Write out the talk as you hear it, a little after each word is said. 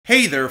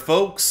Hey there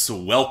folks,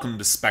 welcome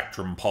to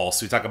Spectrum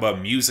Pulse. We talk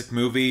about music,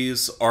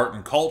 movies, art,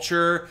 and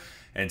culture,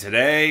 and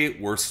today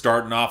we're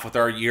starting off with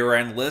our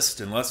year-end list,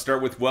 and let's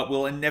start with what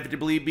will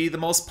inevitably be the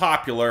most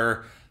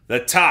popular, the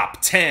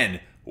top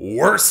 10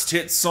 worst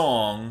hit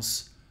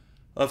songs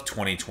of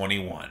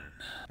 2021.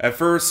 At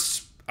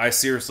first, I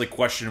seriously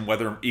questioned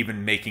whether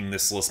even making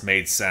this list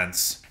made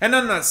sense. And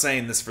I'm not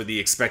saying this for the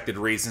expected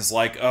reasons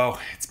like, oh,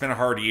 it's been a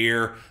hard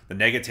year, the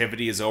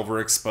negativity is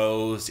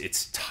overexposed,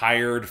 it's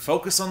tired,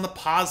 focus on the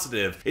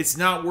positive, it's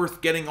not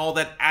worth getting all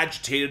that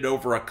agitated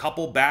over a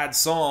couple bad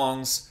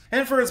songs.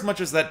 And for as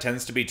much as that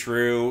tends to be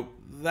true,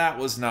 that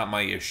was not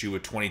my issue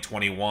with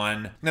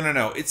 2021.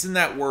 No, it's in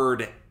that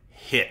word,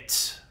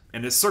 hit.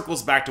 And it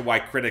circles back to why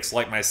critics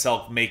like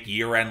myself make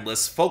year-end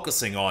lists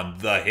focusing on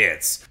the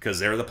hits, because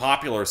they're the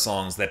popular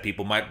songs that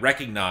people might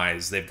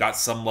recognize. They've got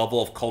some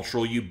level of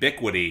cultural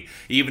ubiquity,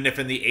 even if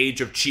in the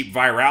age of cheap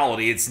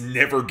virality, it's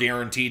never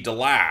guaranteed to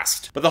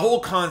last. But the whole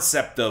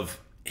concept of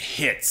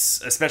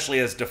hits, especially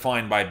as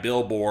defined by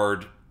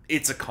Billboard,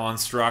 it's a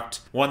construct,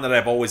 one that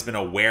I've always been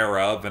aware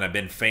of and I've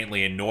been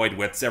faintly annoyed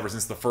with ever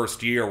since the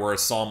first year where a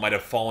song might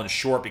have fallen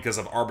short because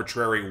of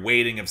arbitrary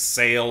weighting of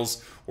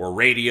sales, or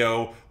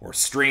radio, or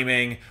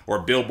streaming, or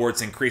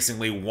Billboard's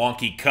increasingly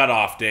wonky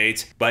cutoff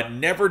date, but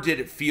never did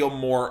it feel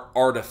more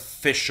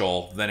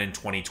artificial than in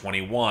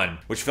 2021,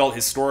 which felt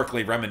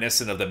historically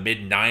reminiscent of the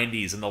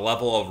mid-90s and the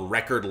level of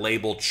record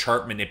label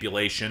chart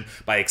manipulation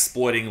by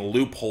exploiting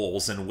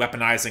loopholes and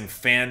weaponizing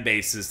fan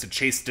bases to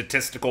chase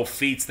statistical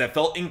feats that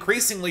felt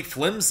increasingly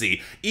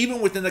flimsy, even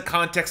within the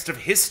context of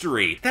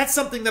history. That's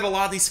something that a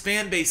lot of these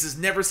fan bases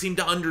never seem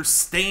to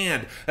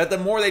understand, that the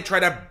more they try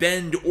to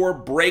bend or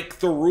break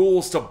the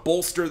rules to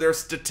bolster their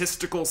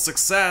statistical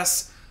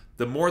success,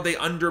 the more they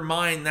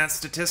undermine that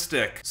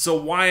statistic. So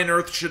why on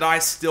earth should I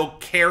still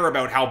care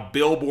about how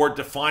Billboard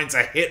defines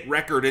a hit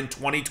record in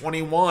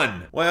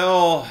 2021?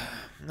 Well,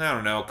 I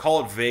don't know,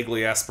 call it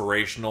vaguely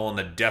aspirational in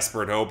the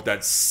desperate hope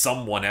that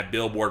someone at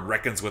Billboard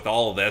reckons with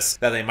all of this,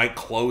 that they might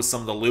close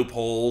some of the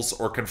loopholes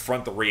or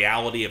confront the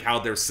reality of how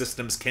their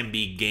systems can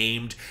be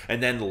gamed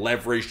and then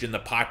leveraged in the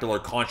popular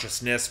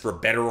consciousness for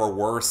better or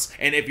worse.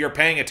 And if you're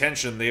paying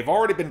attention, they've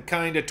already been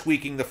kind of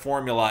tweaking the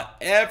formula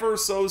ever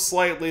so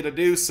slightly to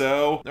do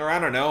so. Or I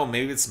don't know,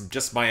 maybe it's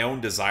just my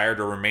own desire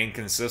to remain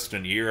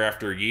consistent year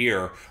after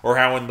year, or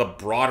how in the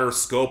broader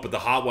scope of the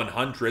Hot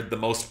 100, the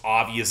most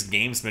obvious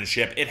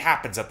gamesmanship, it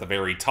happens at the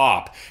very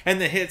top, and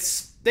the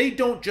hits, they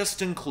don't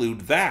just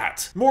include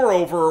that.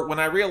 Moreover, when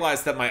I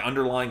realized that my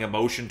underlying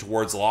emotion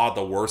towards a lot of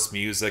the worst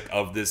music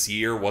of this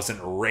year wasn't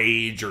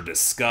rage or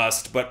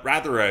disgust, but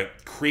rather a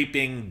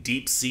creeping,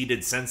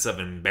 deep-seated sense of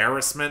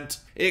embarrassment,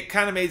 it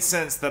kind of made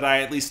sense that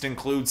I at least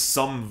include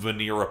some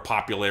veneer of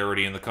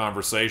popularity in the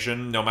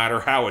conversation, no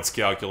matter how it's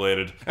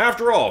calculated.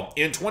 After all,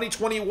 in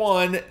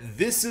 2021,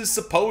 this is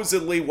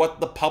supposedly what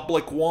the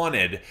public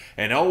wanted,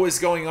 and always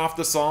going off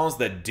the songs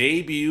that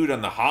debuted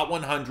on the Hot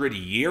 100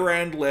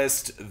 year-end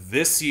list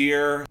this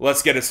year.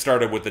 Let's get it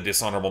started with the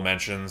dishonorable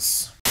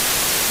mentions.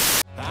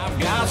 I've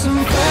got some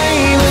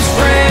famous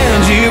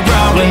friends you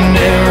probably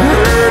never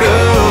heard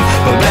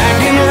of, but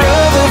back in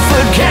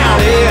Rutherford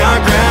County,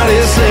 our crowd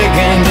is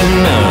second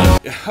to none.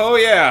 Oh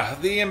yeah,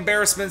 the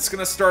embarrassment's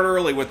gonna start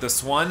early with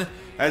this one,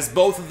 as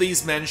both of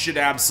these men should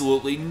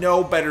absolutely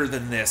know better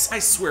than this. I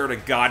swear to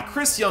God,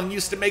 Chris Young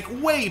used to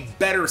make way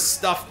better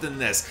stuff than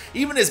this.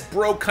 Even his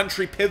bro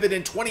country pivot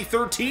in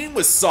 2013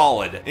 was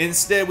solid.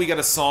 Instead, we got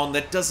a song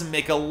that doesn't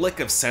make a lick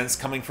of sense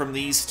coming from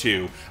these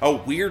two. A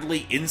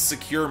weirdly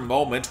insecure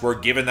moment where,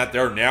 given that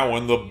they're now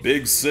in the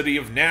big city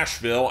of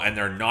Nashville and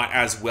they're not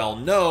as well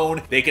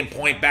known, they can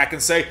point back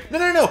and say,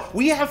 no,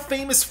 we have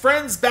famous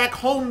friends back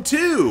home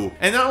too.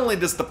 And not only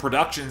does the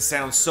production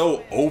sound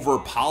so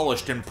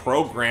over-polished and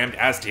programmed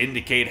as to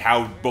indicate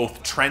how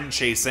both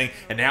trend-chasing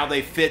and how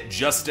they fit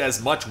just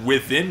as much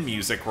within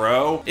Music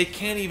Row, it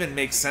can't even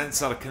make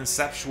sense on a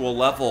conceptual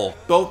level.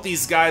 Both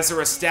these guys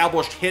are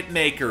established hit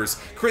makers.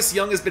 Chris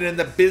Young has been in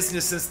the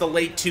business since the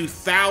late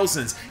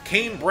 2000s.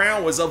 Kane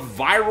Brown was a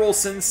viral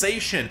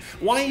sensation.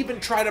 Why even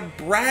try to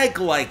brag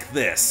like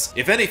this?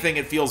 If anything,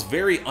 it feels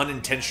very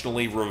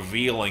unintentionally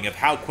revealing of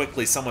how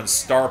quickly someone's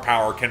star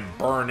power can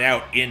burn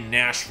out in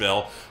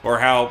Nashville, or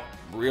how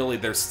really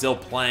they're still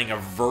playing a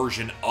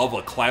version of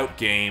a clout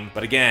game.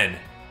 But again,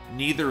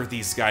 neither of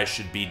these guys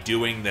should be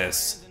doing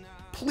this.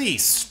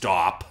 Please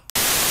stop.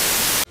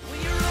 When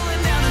you're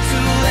rolling down the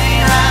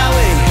two-lane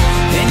highway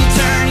and you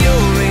turn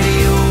your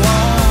radio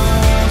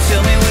on,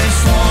 tell me which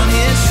one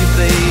hits you,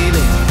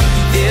 baby.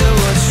 Yeah,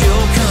 what's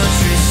your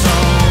country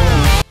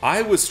song?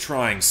 I was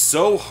trying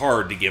so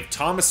hard to give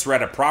Thomas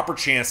Rhett a proper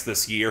chance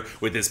this year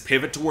with his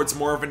pivot towards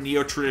more of a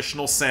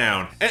neo-traditional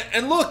sound.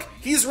 And look,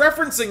 he's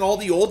referencing all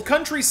the old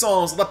country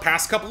songs of the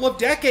past couple of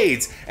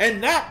decades,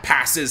 and that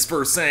passes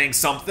for saying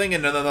something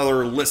in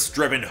another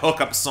list-driven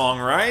hookup song,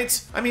 right?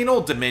 I mean,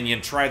 Old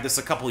Dominion tried this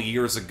a couple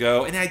years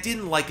ago, and I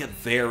didn't like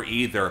it there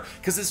either,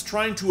 because it's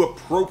trying to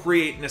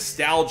appropriate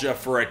nostalgia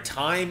for a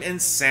time and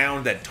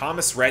sound that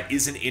Thomas Rhett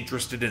isn't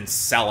interested in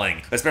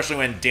selling, especially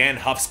when Dan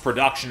Huff's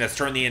production has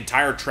turned the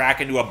entire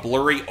track into a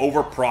blurry,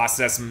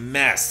 overprocessed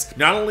mess.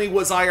 Not only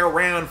was I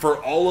around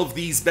for all of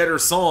these better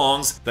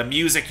songs, the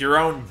music your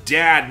own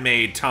dad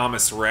made,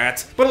 Thomas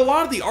Rhett, but a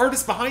lot of the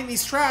artists behind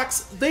these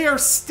tracks, they are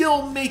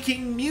still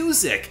making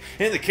music.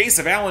 In the case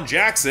of Alan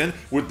Jackson,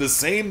 with the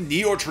same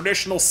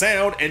neo-traditional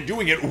sound and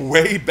doing it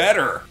way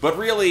better. But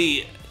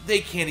really, they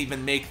can't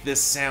even make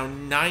this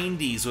sound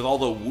 90s with all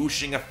the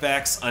whooshing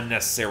effects,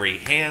 unnecessary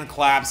hand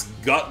claps,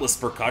 gutless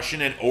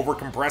percussion, and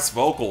overcompressed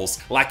vocals.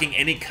 Lacking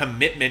any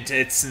commitment to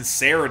its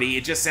sincerity,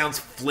 it just sounds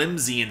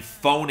flimsy and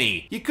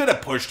phony. You could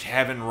have pushed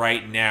Heaven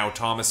right now,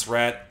 Thomas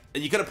Rhett.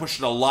 You could have pushed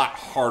it a lot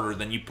harder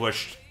than you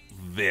pushed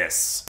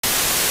this.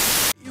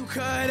 You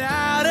cut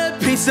out a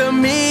piece of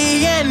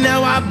me and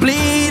now I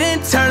bleed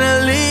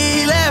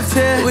internally, left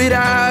here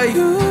without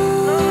you,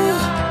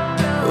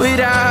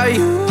 without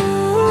you.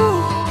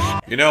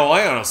 You know,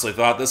 I honestly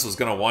thought this was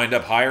going to wind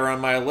up higher on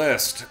my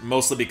list,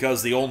 mostly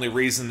because the only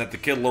reason that the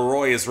Kid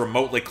Laroi is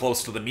remotely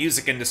close to the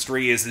music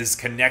industry is his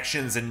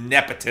connections and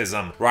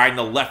nepotism, riding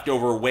the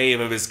leftover wave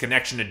of his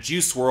connection to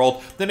Juice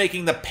WRLD, then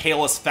making the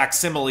palest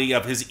facsimile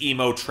of his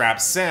emo trap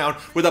sound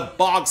with a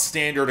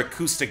bog-standard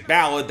acoustic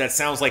ballad that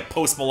sounds like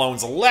Post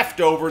Malone's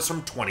Leftovers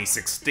from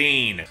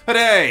 2016. But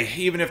hey,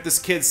 even if this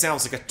kid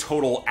sounds like a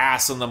total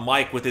ass on the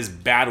mic with his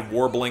bad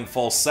warbling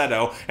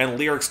falsetto and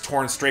lyrics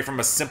torn straight from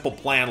a Simple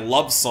Plan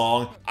love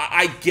song,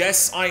 I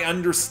guess I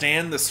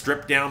understand the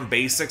stripped-down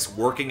basics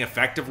working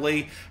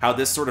effectively, how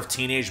this sort of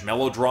teenage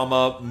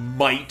melodrama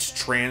might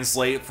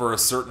translate for a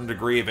certain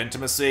degree of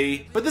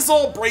intimacy, but this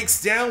all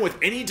breaks down with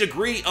any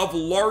degree of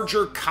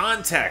larger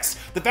context.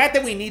 The fact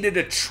that we needed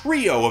a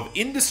trio of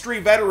industry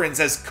veterans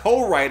as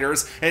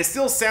co-writers, and it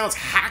still sounds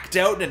hacked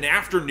out in an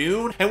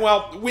afternoon, and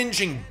while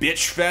whinging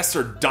bitch fests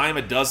are dime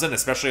a dozen,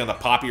 especially on the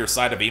poppier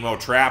side of emo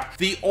trap,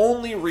 the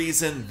only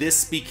reason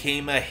this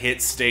became a hit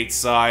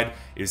stateside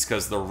is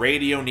because the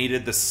radio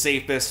needed the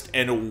safest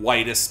and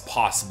whitest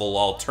possible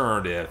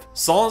alternative.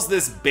 Songs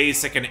this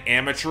basic and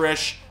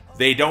amateurish,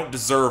 they don't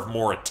deserve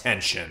more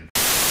attention.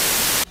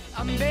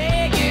 I'm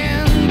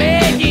begging,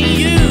 begging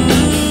you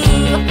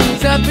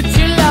to put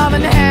your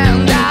loving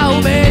hand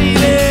out, baby.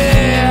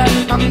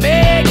 I'm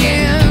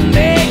begging,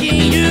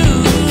 begging you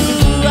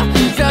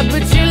to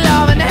put your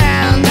loving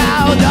hand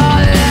out,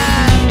 darling.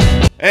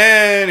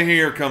 And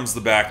here comes the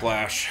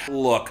backlash.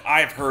 Look,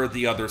 I've heard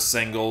the other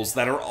singles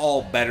that are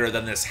all better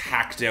than this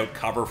hacked out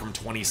cover from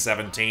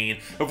 2017,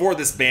 before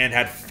this band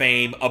had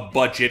fame, a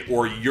budget,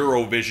 or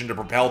Eurovision to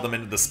propel them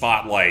into the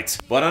spotlight.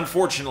 But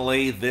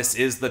unfortunately, this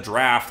is the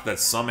draft that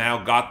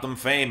somehow got them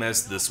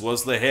famous. This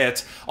was the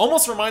hit.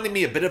 Almost reminding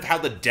me a bit of how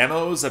the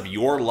demos of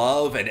Your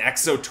Love and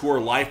EXO Tour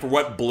Life were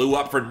what blew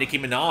up for Nicki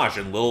Minaj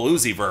and Lil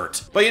Uzi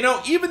Vert. But you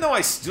know, even though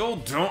I still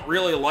don't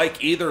really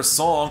like either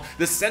song,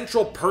 the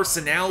central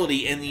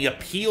personality and the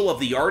appeal of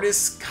the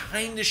artist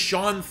kinda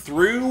shone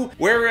through,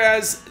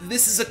 whereas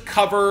this is a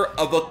cover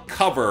of a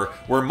cover,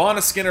 where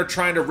Måneskin are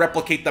trying to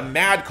replicate the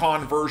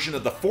Madcon version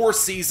of the Four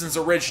Seasons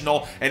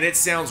original, and it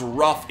sounds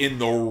rough in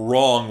the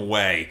wrong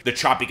way. The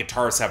choppy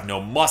guitars have no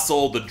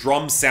muscle, the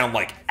drums sound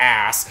like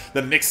ass,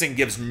 the mixing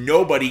gives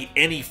nobody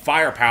any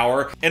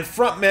firepower, and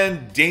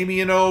frontman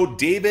Damien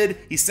David,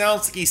 he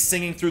sounds like he's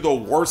singing through the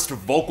worst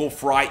vocal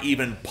fry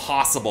even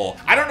possible.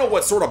 I don't know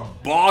what sort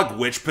of bog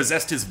witch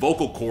possessed his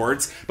vocal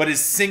cords, but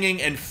his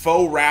singing and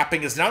faux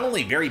rapping is not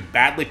only very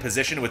badly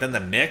positioned within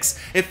the mix,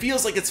 it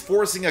feels like it's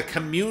forcing a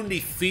community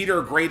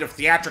theater grade of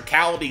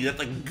theatricality that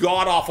the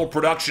god-awful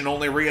production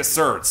only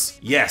reasserts.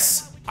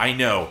 Yes, I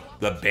know,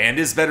 the band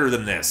is better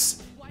than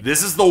this.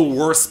 This is the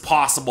worst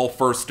possible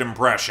first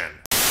impression.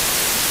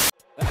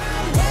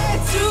 I'm way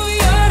too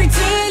young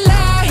to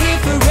lie here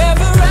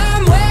forever.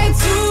 I'm way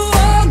too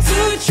old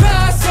to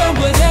try, so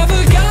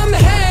whatever, come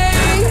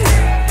hang.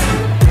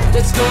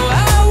 Let's go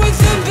out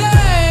with a bang.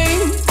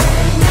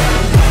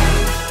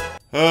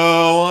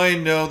 Oh, I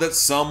know that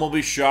some will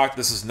be shocked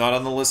this is not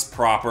on the list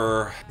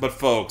proper, but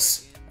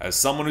folks, as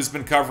someone who's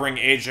been covering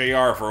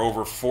AJR for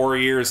over 4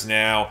 years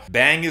now,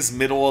 Bang is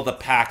middle of the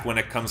pack when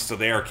it comes to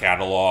their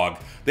catalog.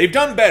 They've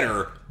done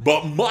better,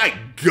 but my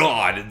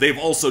god, they've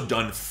also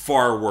done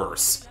far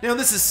worse. Now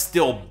this is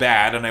still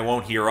bad, and I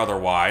won't hear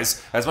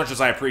otherwise. As much as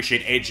I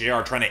appreciate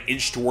AJR trying to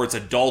inch towards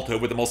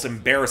adulthood with the most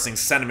embarrassing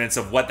sentiments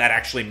of what that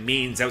actually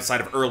means outside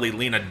of early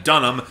Lena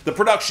Dunham, the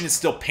production is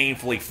still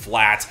painfully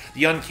flat.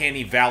 The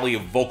uncanny valley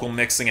of vocal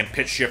mixing and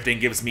pitch shifting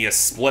gives me a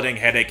splitting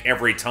headache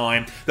every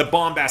time. The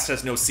bombast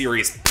has no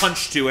serious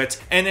punch to it,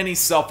 and any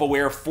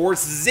self-aware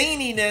forced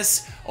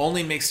zaniness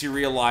only makes you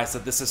realize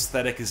that this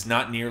aesthetic is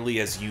not nearly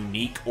as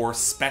unique or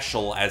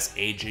special as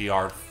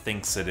AJR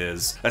thinks it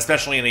is.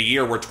 Especially in a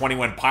year where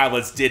 21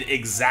 Pilots did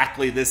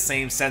exactly this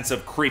same sense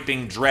of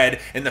creeping dread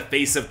in the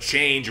face of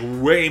change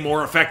way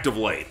more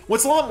effectively.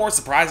 What's a lot more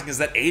surprising is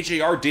that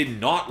AJR did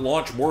not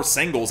launch more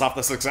singles off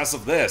the success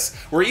of this,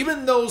 where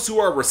even those who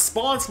are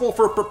responsible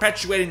for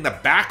perpetuating the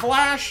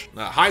backlash,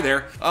 hi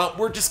there,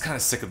 we're just kind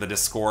of sick of the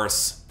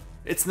discourse.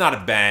 It's not a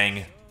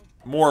bang,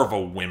 more of a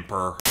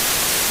whimper.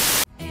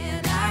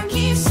 And I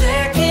keep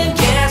second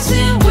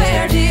guessing,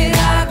 where did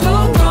I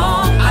go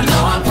wrong? I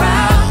know I'm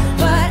proud,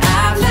 but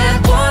I've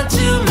let one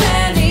too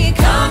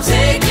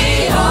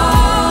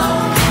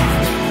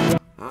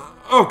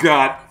Oh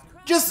god.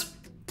 Just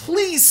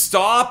please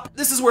stop.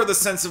 This is where the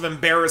sense of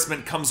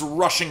embarrassment comes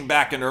rushing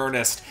back in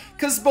earnest,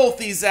 because both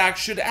these acts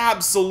should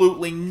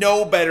absolutely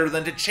know better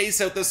than to chase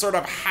out this sort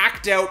of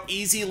hacked out,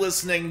 easy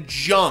listening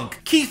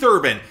junk. Keith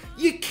Urban,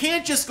 you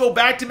can't just go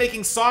back to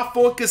making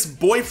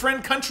soft-focused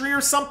boyfriend country or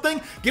something.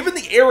 Given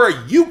the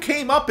era you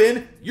came up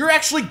in, you're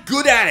actually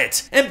good at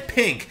it. And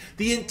Pink,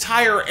 the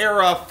entire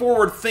era of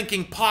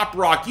forward-thinking pop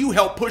rock you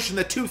helped push in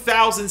the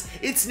 2000s,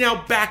 it's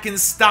now back in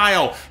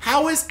style.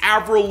 How is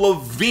Avril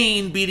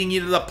Lavigne beating you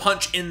to the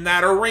punch in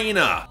that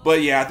arena?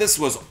 But yeah, this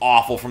was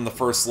awful from the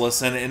first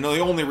listen, and the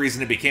only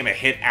reason it became a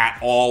hit at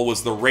all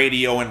was the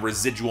radio and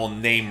residual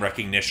name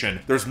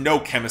recognition. There's no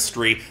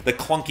chemistry. The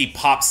clunky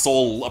pop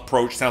soul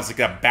approach sounds like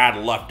a bad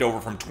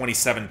leftover from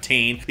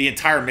 2017. The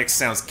entire mix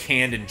sounds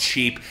canned and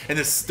cheap, and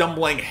the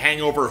stumbling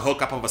hangover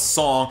hookup of a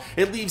song,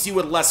 it leaves you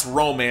with less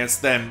romance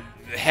than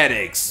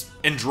headaches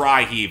and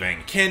dry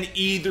heaving. Can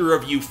either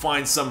of you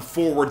find some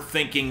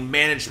forward-thinking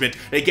management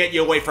to get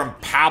you away from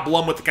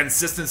pablum with the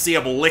consistency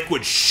of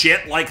liquid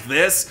shit like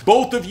this?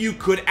 Both of you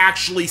could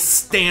actually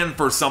stand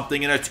for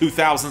something in a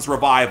 2000s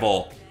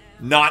revival.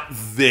 Not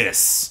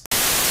this.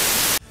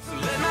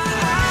 Let my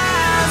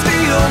eyes be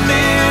your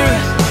mirror,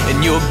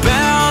 and you're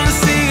bound to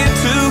see it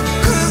too.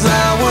 'Cause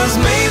I was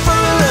made for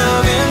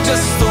loving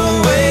just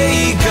the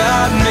way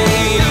God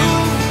made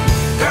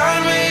you.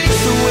 God made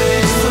just the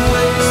way, just the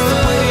way, just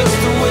the way,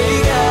 just the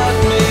way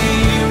God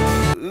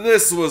made you.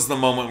 This was the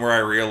moment where I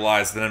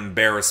realized that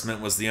embarrassment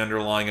was the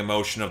underlying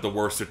emotion of the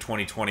worst of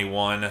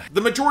 2021.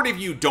 The majority of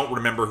you don't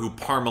remember who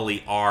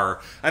Parmalee are.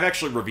 I've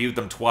actually reviewed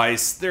them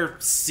twice. They're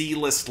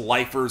C-list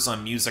lifers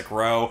on Music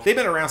Row. They've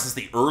been around since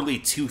the early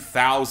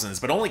 2000s,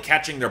 but only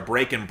catching their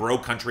break in bro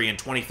country in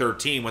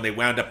 2013 when they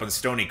wound up on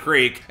Stony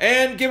Creek.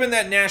 And given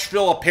that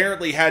Nashville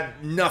apparently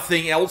had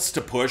nothing else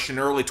to push in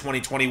early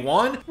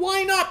 2021,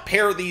 why not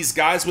pair these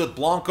guys with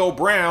Blanco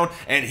Brown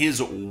and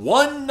his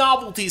one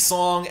novelty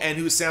song, and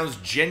who sounds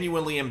genuinely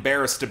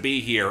embarrassed to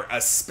be here,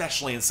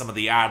 especially in some of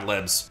the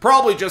ad-libs.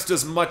 Probably just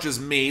as much as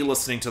me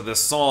listening to this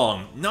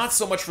song. Not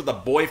so much for the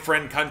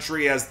boyfriend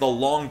country as the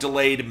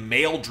long-delayed,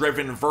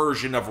 male-driven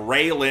version of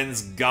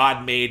Raylan's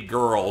God Made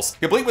Girls,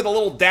 complete with a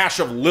little dash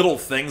of Little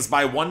Things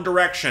by One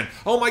Direction.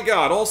 Oh my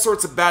god, all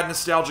sorts of bad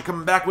nostalgia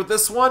coming back with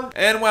this one.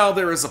 And while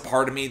there is a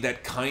part of me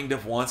that kind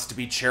of wants to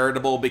be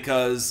charitable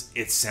because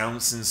it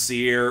sounds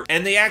sincere,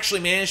 and they actually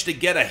managed to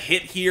get a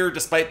hit here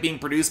despite being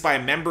produced by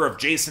a member of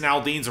Jason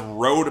Aldean's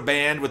road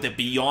band with a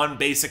beyond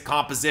basic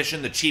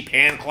composition, the cheap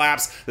hand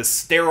claps, the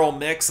sterile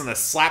mix, and the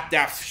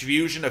slapdash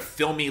fusion of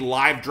filmy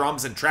live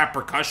drums and trap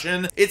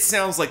percussion, it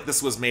sounds like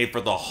this was made for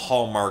the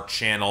Hallmark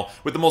Channel,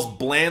 with the most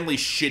blandly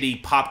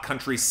shitty pop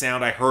country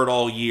sound I heard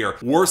all year.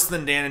 Worse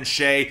than Dan and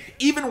Shay,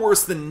 even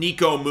worse than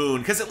Nico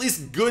Moon, because at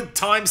least Good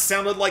Times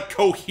sounded like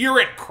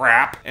coherent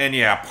crap. And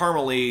yeah,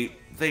 Parmalee,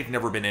 they've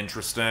never been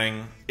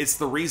interesting. It's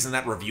the reason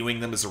that reviewing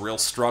them is a real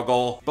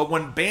struggle. But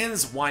when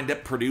bands wind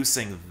up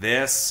producing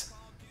this,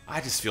 I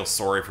just feel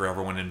sorry for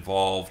everyone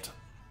involved.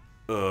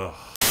 Ugh.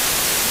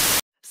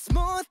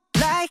 Smooth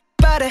like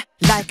butter,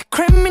 like a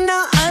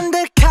criminal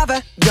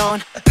undercover.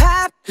 Don't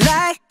pop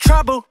like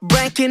trouble,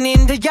 breaking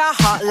into your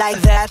heart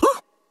like that.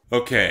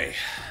 Okay,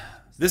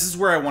 this is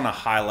where I want to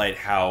highlight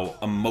how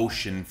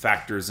emotion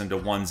factors into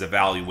one's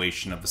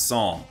evaluation of the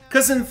song.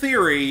 Because in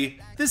theory,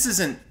 this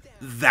isn't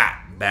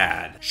that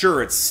bad.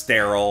 Sure, it's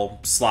sterile,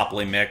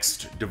 sloppily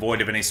mixed,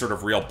 devoid of any sort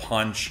of real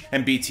punch,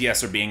 and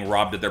BTS are being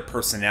robbed of their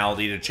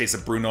personality to chase a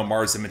Bruno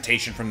Mars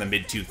imitation from the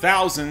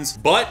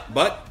mid-2000s,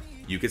 but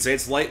you could say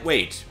it's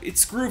lightweight.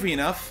 It's groovy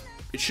enough.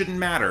 It shouldn't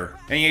matter.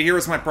 And yet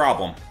here's my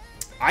problem.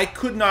 I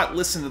could not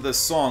listen to this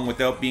song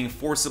without being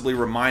forcibly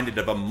reminded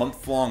of a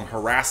month-long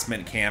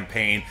harassment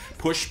campaign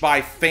pushed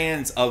by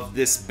fans of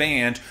this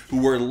band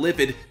who were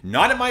livid,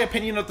 not in my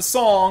opinion of the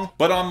song,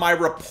 but on my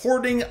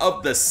reporting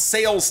of the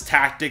sales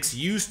tactics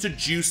used to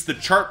juice the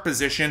chart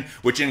position,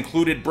 which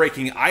included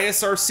breaking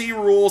ISRC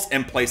rules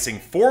and placing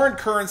foreign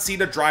currency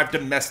to drive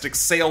domestic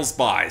sales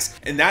buys.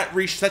 And that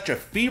reached such a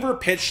fever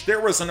pitch, there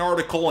was an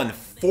article in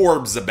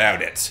Forbes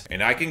about it.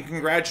 And I can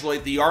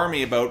congratulate the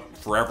army about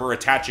forever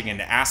attaching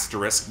an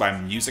asterisk by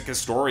music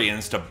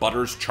historians to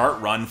Butter's chart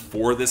run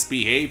for this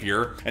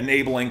behavior,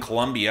 enabling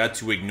Columbia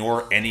to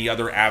ignore any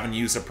other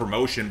avenues of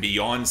promotion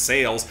beyond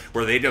sales,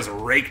 where they just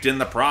raked in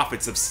the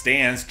profits of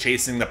stans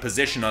chasing the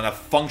position on a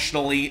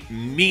functionally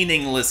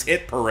meaningless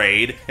hit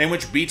parade, in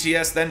which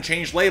BTS then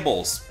changed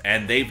labels,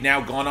 and they've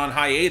now gone on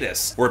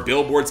hiatus, where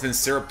Billboard's been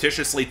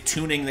surreptitiously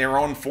tuning their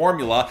own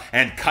formula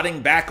and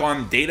cutting back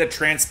on data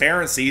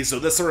transparency so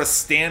this sort of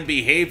stan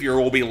behavior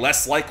will be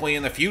less likely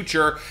in the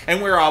future, and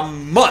where a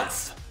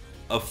month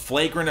of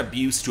flagrant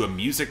abuse to a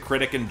music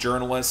critic and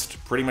journalist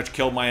pretty much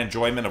killed my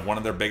enjoyment of one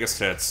of their biggest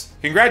hits.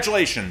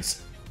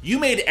 Congratulations! You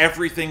made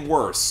everything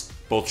worse,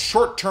 both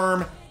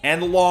short-term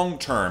and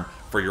long-term,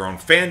 for your own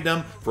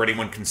fandom, for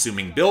anyone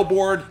consuming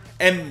Billboard,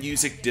 and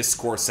music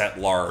discourse at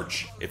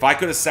large. If I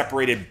could have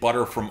separated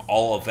Butter from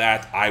all of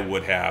that, I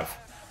would have.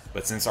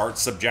 But since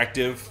art's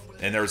subjective,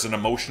 and there's an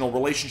emotional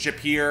relationship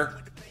here,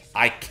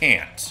 I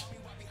can't.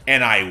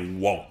 And I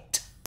won't.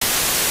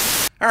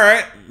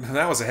 Alright,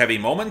 that was a heavy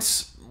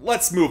moment.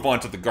 Let's move on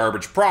to the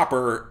garbage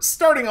proper,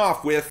 starting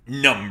off with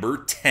number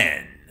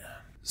 10.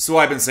 So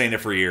I've been saying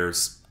it for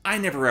years. I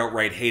never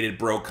outright hated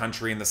bro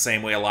country in the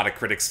same way a lot of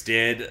critics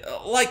did.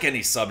 Like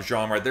any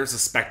subgenre, there's a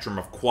spectrum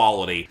of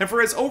quality, and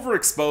for as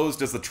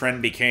overexposed as the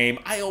trend became,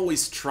 I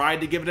always tried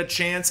to give it a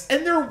chance,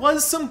 and there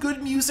was some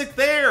good music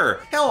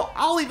there. Hell,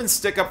 I'll even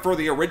stick up for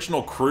the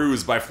original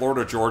Cruise by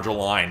Florida Georgia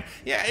Line.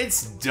 Yeah,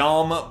 it's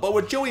dumb, but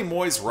with Joey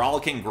Moy's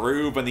rollicking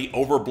groove and the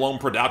overblown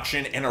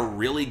production and a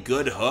really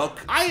good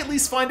hook, I at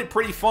least find it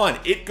pretty fun.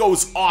 It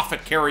goes off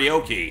at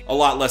karaoke. A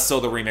lot less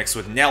so the remix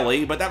with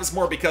Nelly, but that was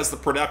more because the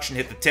production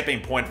hit the tipping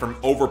point from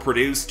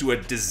overproduced to a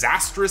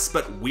disastrous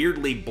but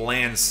weirdly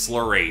bland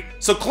slurry.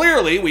 So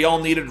clearly, we all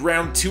needed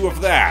round 2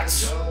 of that,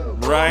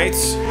 right?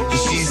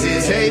 She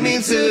says, take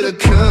me to the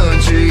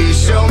country,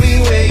 show me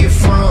where you're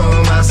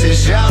from. I said,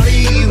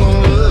 shawty, you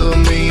gon'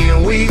 love me,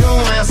 and we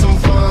gon' have some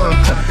fun.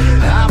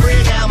 I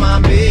break out my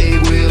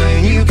big wheel,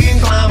 and you can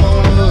climb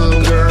on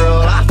up,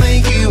 girl. I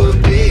think you a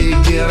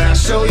big deal, I'll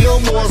show your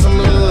boy some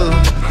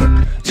love.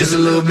 Just a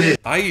little bit.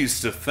 I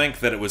used to think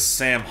that it was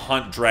Sam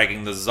Hunt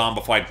dragging the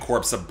zombified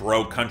corpse of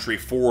bro country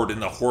forward in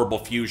the horrible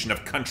fusion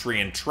of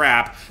country and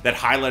trap that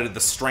highlighted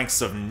the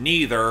strengths of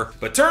neither,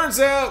 but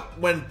turns out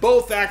when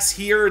both acts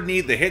here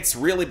need the hits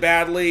really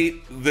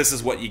badly, this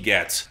is what you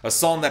get. A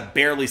song that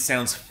barely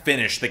sounds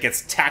finished that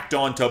gets tacked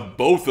on to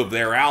both of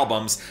their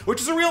albums,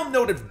 which is a real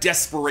note of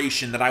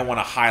desperation that I want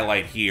to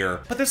highlight here.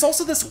 But there's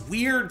also this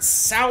weird,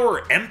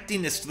 sour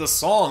emptiness to the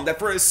song that,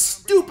 for as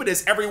stupid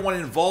as everyone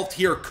involved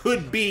here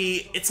could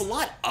be, it's a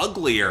lot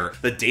uglier.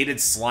 The dated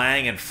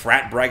slang and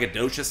frat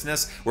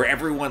braggadociousness, where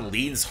everyone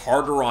leans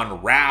harder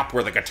on rap,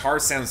 where the guitar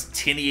sounds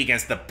tinny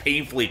against the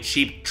painfully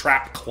cheap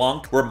trap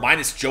clunk, where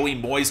minus Joey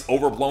Moy's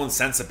overblown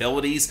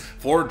sensibilities,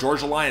 Florida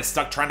Georgia Line is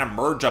stuck trying to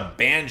merge a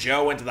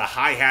banjo into the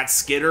hi-hat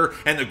skitter,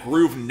 and the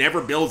groove never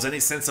builds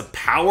any sense of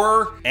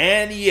power.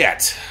 And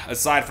yet,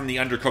 aside from the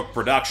undercooked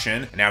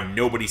production, and how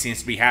nobody seems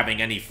to be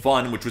having any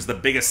fun, which was the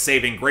biggest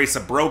saving grace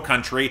of bro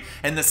country,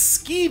 and the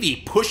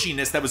skeevy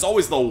pushiness that was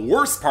always the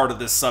worst part of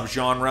this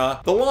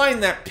subgenre, the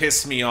line that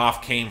pissed me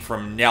off came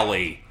from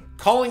Nelly.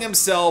 Calling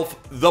himself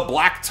the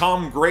Black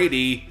Tom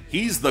Grady,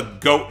 he's the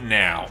GOAT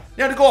now.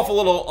 Now, to go off a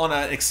little on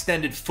an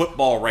extended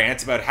football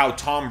rant about how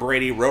Tom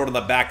Brady rode on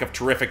the back of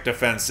terrific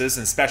defenses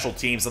and special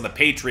teams on the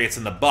Patriots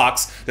and the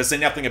Bucks, to say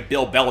nothing of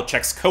Bill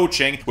Belichick's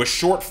coaching with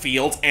short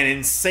fields and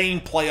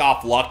insane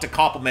playoff luck to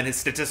complement his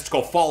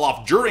statistical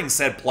fall-off during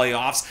said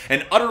playoffs,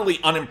 an utterly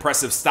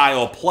unimpressive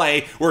style of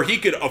play where he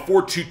could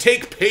afford to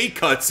take pay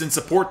cuts and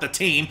support the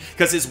team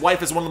because his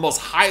wife is one of the most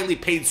highly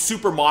paid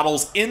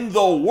supermodels in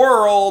the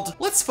world.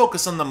 Let's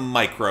focus on the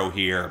micro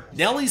here.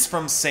 Nelly's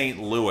from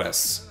St.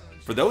 Louis.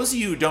 For those of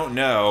you who don't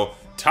know,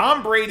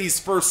 Tom Brady's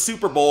first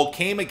Super Bowl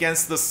came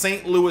against the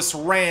St. Louis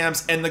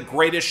Rams and the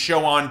greatest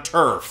show on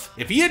turf.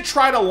 If he had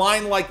tried a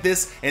line like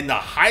this in the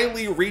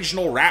highly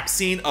regional rap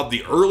scene of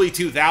the early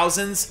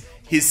 2000s,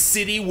 his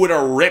city would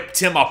have ripped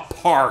him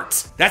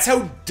apart. That's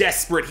how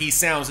desperate he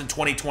sounds in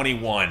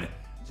 2021.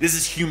 This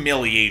is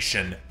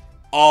humiliation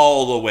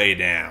all the way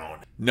down.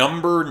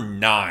 Number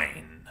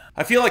 9.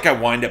 I feel like I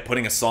wind up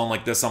putting a song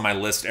like this on my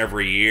list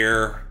every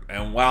year,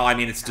 and while I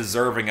mean it's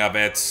deserving of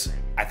it,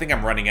 I think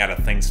I'm running out of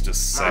things to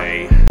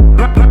say.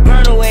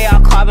 Burn away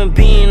all carbon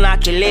beam,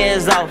 knock your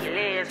legs off.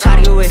 Try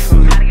to get away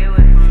from me,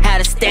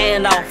 had to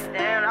stand off.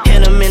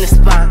 Hit him in the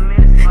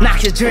spine, knock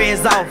his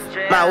dreads off.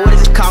 My what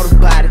is it called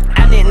about it?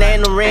 I didn't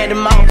name them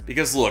random off.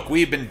 Because look,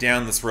 we've been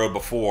down this road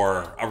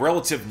before. A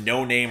relative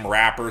no-name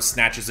rapper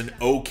snatches an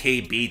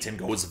okay beat and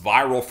goes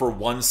viral for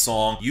one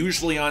song,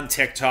 usually on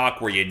TikTok,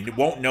 where you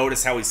won't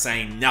notice how he's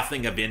saying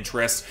nothing of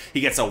interest. He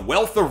gets a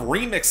wealth of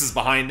remixes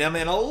behind him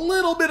and a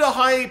little bit of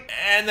hype,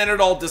 and then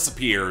it all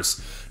disappears.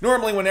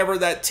 Normally, whenever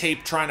that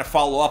tape trying to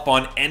follow up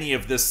on any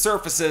of this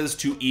surfaces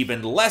to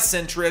even less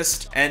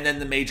interest, and then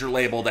the major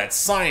label that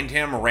signed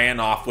him ran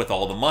off with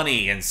all the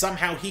money, and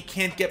somehow he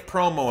can't get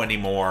promo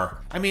anymore.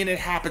 I mean, it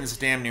happens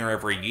damn near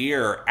every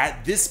year.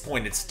 At this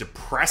point, it's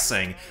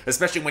depressing,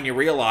 especially when you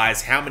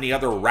realize how many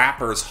other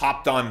rappers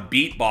hopped on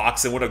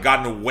Beatbox and would have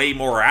gotten way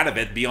more out of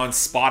it beyond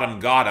Spot 'em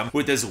Got 'em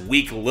with his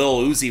weak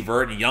Lil Uzi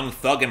Vert and Young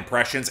Thug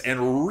impressions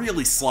and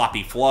really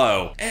sloppy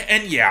flow.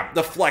 And yeah,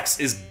 the flex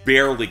is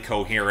barely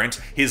coherent.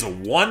 His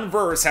one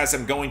verse has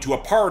him going to a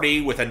party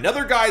with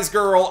another guy's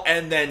girl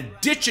and then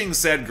ditching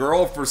said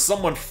girl for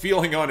someone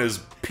feeling on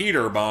his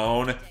Peter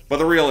bone. But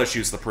the real issue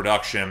is the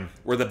production,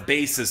 where the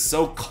bass is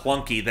so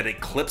clunky that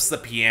it clips the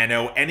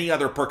piano, any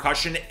other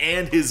percussion,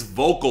 and his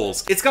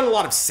vocals. It's got a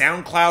lot of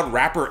SoundCloud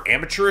rapper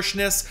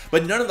amateurishness,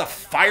 but none of the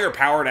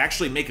firepower to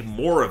actually make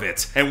more of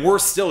it. And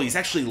worse still, he's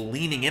actually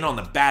leaning in on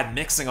the bad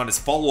mixing on his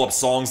follow-up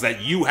songs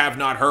that you have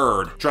not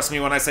heard. Trust me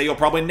when I say you'll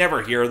probably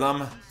never hear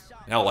them.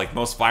 Now, like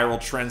most viral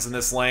trends in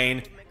this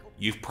lane,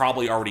 you've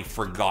probably already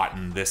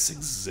forgotten this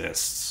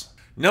exists.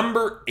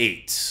 Number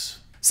 8.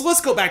 So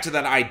let's go back to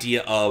that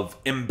idea of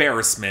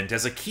embarrassment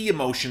as a key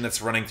emotion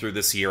that's running through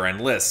this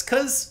year-end list,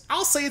 because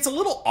I'll say it's a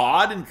little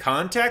odd in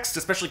context,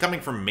 especially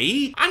coming from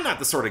me. I'm not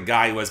the sort of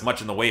guy who has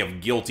much in the way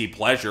of guilty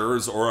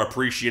pleasures or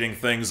appreciating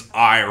things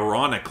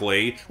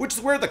ironically, which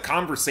is where the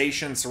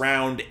conversation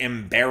around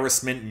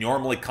embarrassment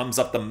normally comes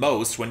up the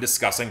most when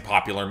discussing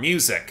popular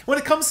music. When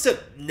it comes to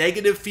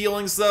negative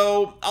feelings,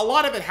 though, a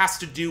lot of it has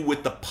to do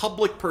with the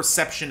public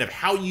perception of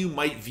how you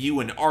might view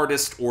an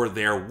artist or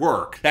their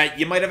work, that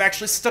you might have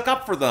actually stuck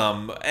up for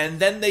them, and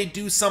then they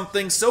do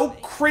something so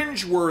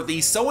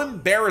cringeworthy, so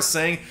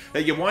embarrassing,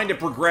 that you wind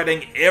up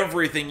regretting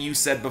everything you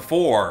said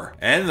before.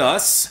 And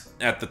thus,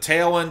 at the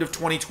tail end of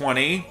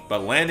 2020,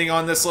 but landing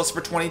on this list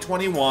for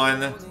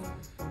 2021,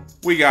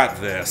 we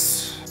got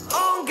this.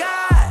 Oh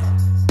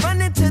God,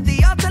 running to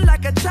the altar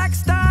like a track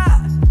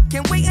star.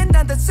 Can't wait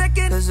another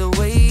second. Cause the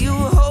way you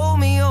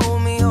hold me,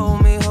 hold me,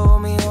 hold me,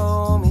 hold me,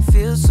 hold me,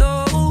 feel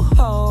so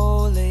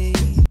holy.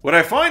 What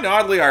I find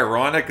oddly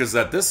ironic is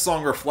that this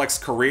song reflects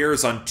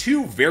careers on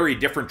two very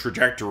different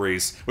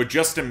trajectories, with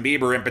Justin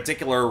Bieber in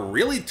particular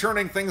really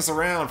turning things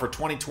around for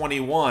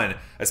 2021,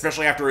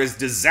 especially after his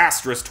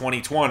disastrous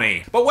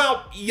 2020. But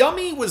while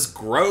Yummy was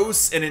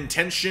gross and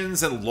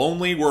Intentions and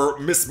Lonely were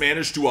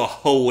mismanaged to a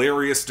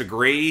hilarious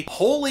degree,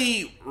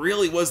 Holy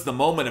really was the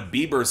moment of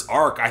Bieber's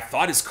arc I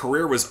thought his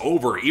career was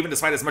over, even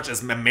despite as much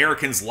as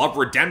Americans love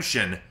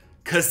redemption.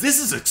 Cause this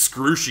is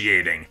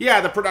excruciating.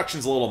 Yeah, the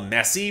production's a little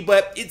messy,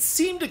 but it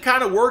seemed to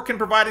kind of work in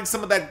providing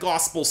some of that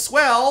gospel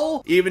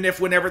swell, even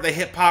if whenever the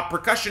hip-hop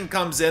percussion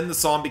comes in, the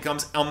song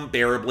becomes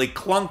unbearably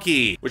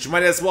clunky, which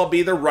might as well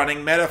be the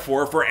running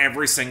metaphor for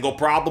every single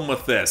problem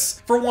with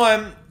this. For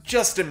one,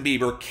 Justin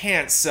Bieber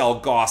can't sell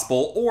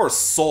gospel or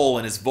soul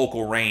in his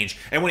vocal range,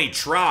 and when he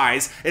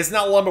tries, it's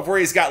not long before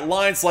he's got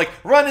lines like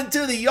 "running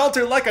to the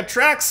altar like a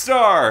track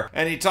star,"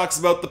 and he talks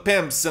about the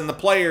pimps and the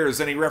players,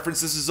 and he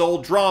references his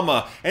old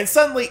drama, and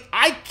suddenly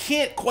I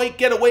can't quite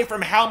get away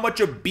from how much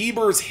of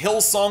Bieber's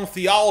Hillsong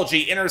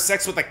theology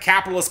intersects with the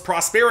capitalist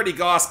prosperity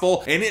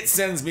gospel, and it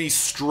sends me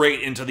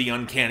straight into the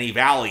uncanny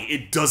valley.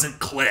 It doesn't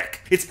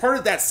click. It's part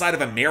of that side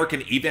of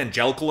American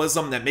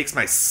evangelicalism that makes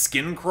my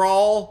skin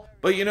crawl.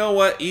 But you know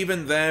what,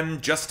 even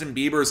then, Justin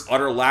Bieber's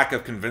utter lack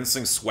of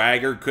convincing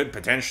swagger could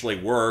potentially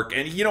work,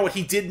 and you know what,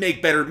 he did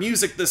make better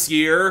music this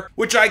year,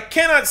 which I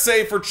cannot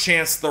say for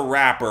Chance the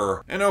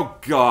Rapper. And oh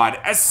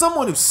god, as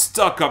someone who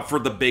stuck up for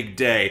the big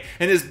day,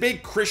 and his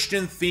big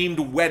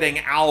Christian-themed wedding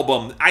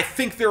album, I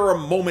think there are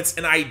moments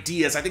and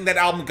ideas, I think that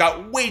album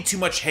got way too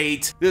much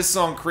hate. This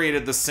song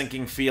created the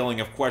sinking feeling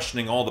of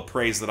questioning all the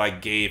praise that I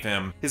gave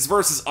him. His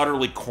verse is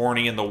utterly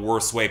corny in the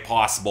worst way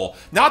possible.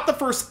 Not the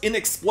first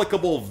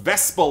inexplicable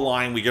Vespa line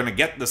we're gonna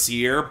get this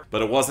year,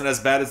 but it wasn't as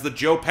bad as the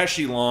Joe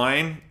Pesci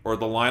line, or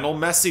the Lionel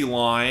Messi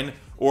line,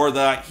 or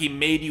the "he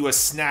made you a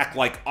snack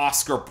like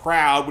Oscar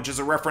Proud," which is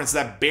a reference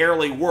that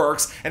barely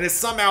works, and is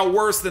somehow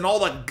worse than all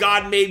the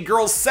God-made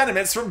girls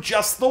sentiments from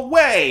Just the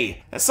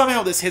Way. And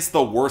somehow this hits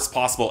the worst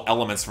possible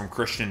elements from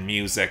Christian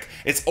music.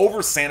 It's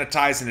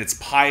over-sanitized in its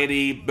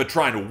piety, but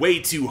trying way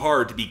too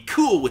hard to be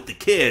cool with the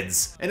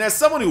kids. And as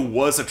someone who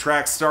was a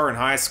track star in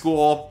high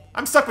school,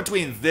 I'm stuck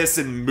between this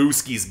and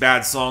Mooskie's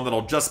bad song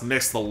that'll just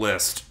mix the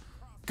list.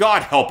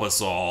 God help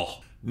us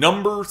all.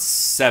 Number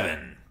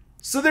 7.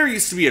 So there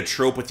used to be a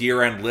trope with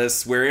year-end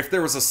lists where if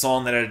there was a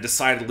song that had a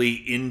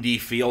decidedly indie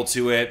feel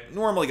to it,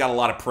 normally got a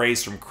lot of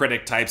praise from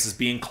critic types as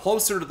being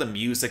closer to the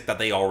music that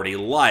they already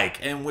like,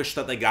 and wish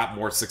that they got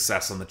more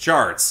success on the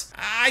charts.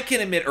 I can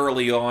admit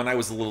early on I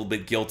was a little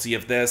bit guilty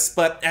of this,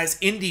 but as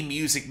indie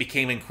music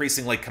became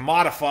increasingly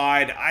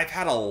commodified, I've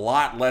had a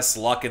lot less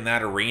luck in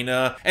that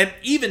arena, and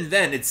even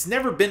then, it's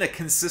never been a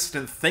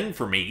consistent thing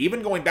for me,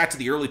 even going back to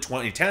the early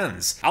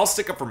 2010s. I'll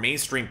stick up for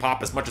mainstream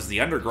pop as much as the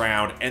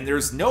underground, and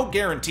there's no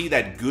guarantee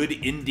that good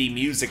indie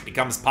music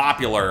becomes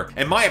popular,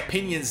 and my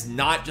opinion's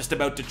not just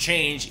about to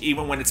change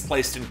even when it's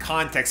placed in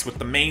context with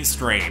the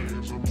mainstream.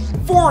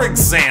 For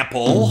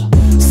example,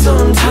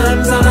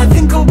 sometimes all I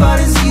think about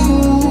is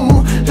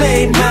you.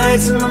 Late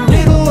nights in the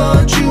middle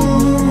of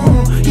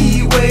June.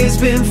 He always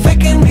been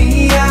faking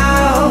me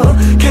out.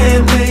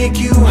 Can't make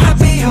you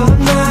happier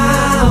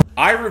now.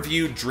 I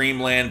reviewed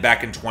Dreamland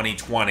back in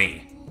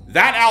 2020.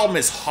 That album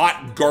is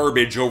hot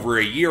garbage over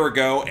a year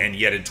ago, and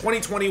yet in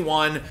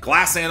 2021,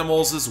 Glass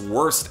Animals'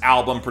 worst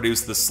album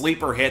produced the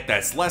sleeper hit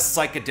that's less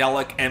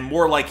psychedelic and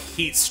more like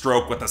heat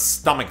stroke with a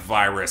stomach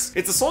virus.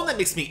 It's a song that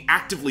makes me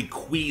actively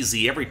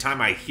queasy every time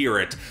I hear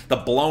it. The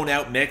blown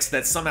out mix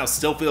that somehow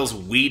still feels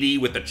weedy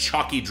with the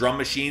chalky drum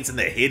machines and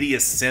the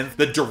hideous synth,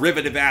 the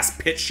derivative ass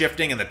pitch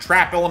shifting and the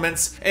trap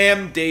elements,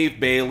 and Dave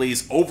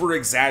Bailey's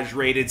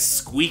over-exaggerated,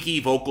 squeaky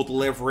vocal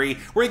delivery,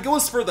 where he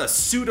goes for the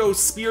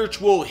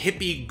pseudo-spiritual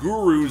hippie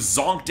guru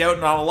zonked out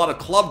and on a lot of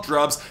club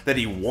drugs that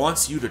he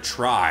wants you to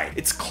try.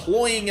 It's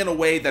cloying in a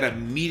way that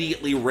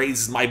immediately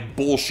raises my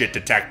bullshit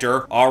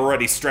detector,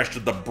 already stretched to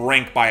the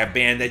brink by a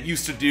band that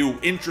used to do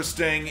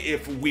interesting,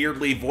 if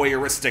weirdly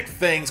voyeuristic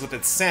things with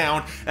its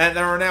sound, and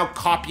that are now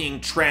copying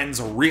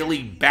trends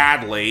really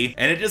badly,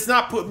 and it does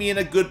not put me in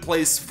a good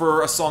place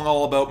for a song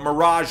all about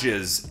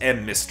mirages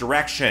and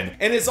misdirection.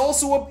 And it's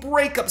also a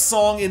breakup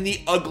song in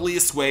the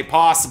ugliest way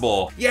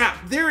possible. Yeah,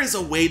 there is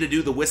a way to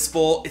do the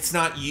wistful, it's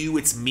not you,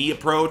 it's me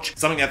approach,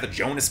 something that the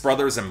Jonas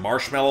Brothers and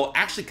Marshmello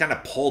actually kind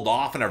of pulled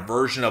off in a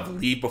version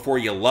of Leave Before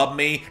You Love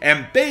Me,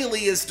 and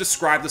Bailey has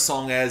described the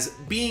song as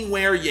being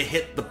where you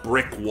hit the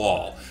brick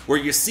wall, where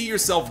you see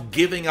yourself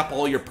giving up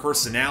all your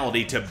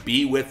personality to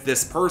be with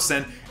this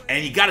person,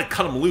 and you gotta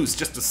cut them loose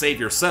just to save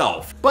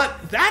yourself. But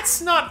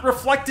that's not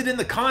reflected in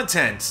the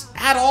content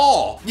at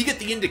all. You get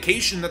the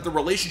indication that the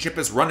relationship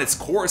has run its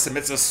course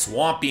amidst a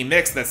swampy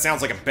mix that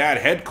sounds like a bad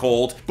head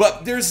cold,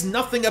 but there's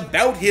nothing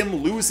about him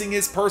losing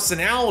his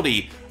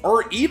personality,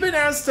 or even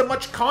as to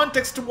much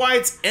context to why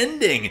it's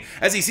ending,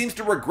 as he seems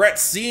to regret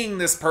seeing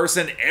this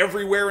person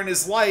everywhere in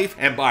his life,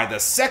 and by the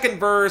second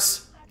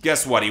verse,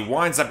 guess what? He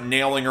winds up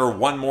nailing her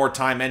one more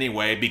time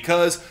anyway,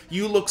 because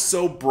you look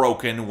so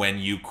broken when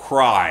you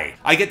cry.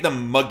 I get the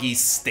muggy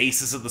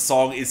stasis of the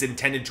song is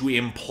intended to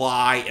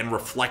imply and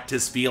reflect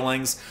his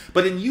feelings,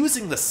 but in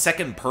using the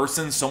second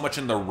person so much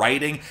in the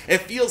writing,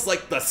 it feels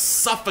like the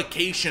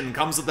suffocation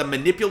comes with a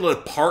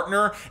manipulative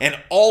partner, and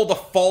all the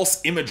false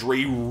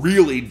imagery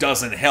really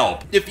doesn't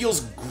help. It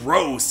feels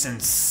gross and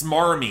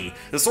smarmy,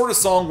 the sort of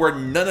song where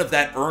none of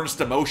that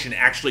earnest emotion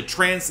actually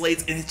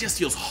translates, and it just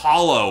feels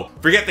hollow.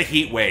 Forget the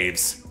heat wave.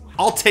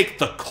 I'll take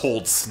the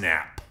cold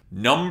snap.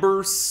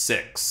 Number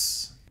 6.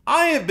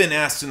 I have been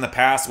asked in the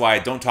past why I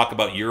don't talk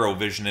about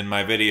Eurovision in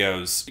my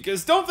videos,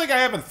 because don't think I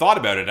haven't thought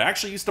about it. I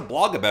actually used to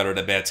blog about it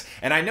a bit,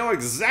 and I know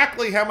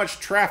exactly how much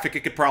traffic it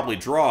could probably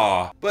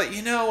draw. But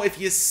you know,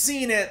 if you've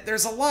seen it,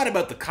 there's a lot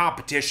about the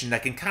competition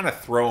that can kind of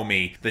throw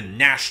me. The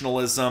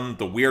nationalism,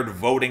 the weird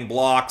voting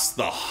blocks,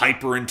 the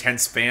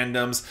hyper-intense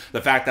fandoms,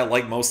 the fact that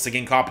like most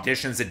singing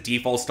competitions, it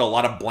defaults to a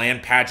lot of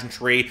bland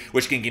pageantry,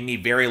 which can give me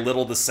very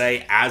little to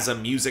say as a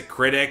music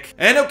critic.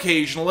 And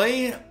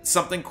occasionally,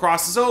 something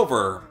crosses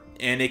over,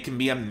 and it can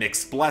be a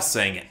mixed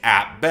blessing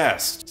at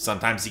best.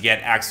 Sometimes you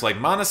get acts like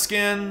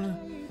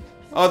Måneskin,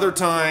 other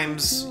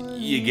times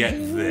you get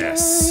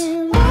this.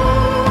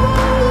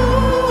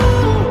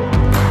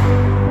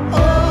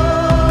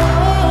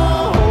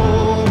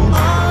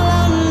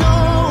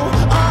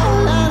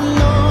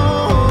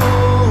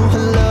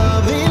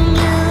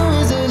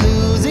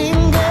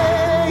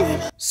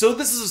 So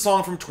this is a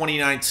song from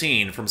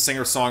 2019 from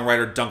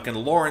singer-songwriter Duncan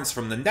Laurence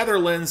from the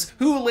Netherlands,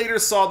 who later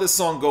saw this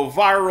song go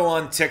viral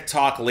on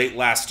TikTok late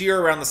last year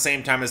around the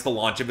same time as the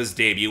launch of his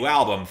debut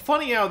album.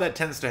 Funny how that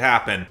tends to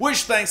happen,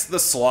 which thanks to the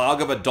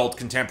slog of adult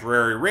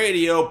contemporary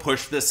radio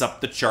pushed this up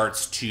the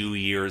charts 2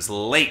 years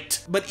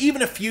late. But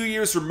even a few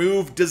years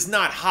removed does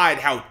not hide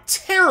how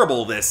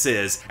terrible this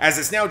is, as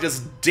it's now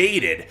just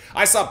dated.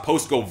 I saw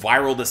Post go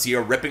viral this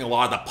year ripping a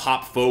lot of the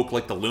pop folk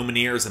like the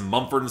Lumineers and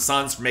Mumford &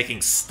 Sons for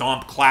making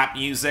stomp clap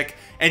music,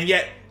 and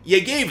yet you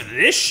gave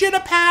this shit a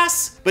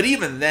pass? But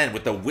even then,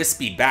 with the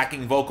wispy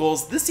backing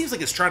vocals, this seems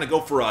like it's trying to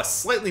go for a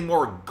slightly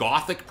more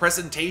gothic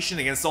presentation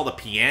against all the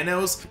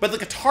pianos, but the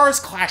guitars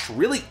clash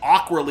really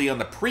awkwardly on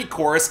the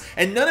pre-chorus,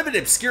 and none of it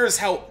obscures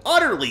how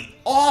utterly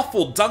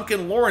awful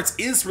Duncan Laurence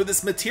is for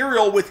this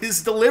material with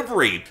his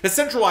delivery. The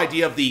central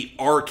idea of the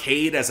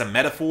arcade as a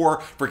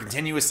metaphor for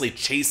continuously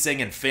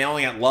chasing and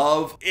failing at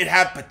love, it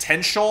had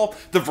potential.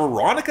 The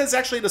Veronica is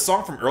actually the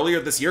song from earlier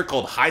this year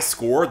called High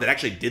Score that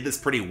actually did this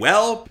pretty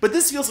well, but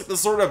this feels like the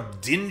sort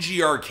of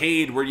dingy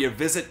arcade where you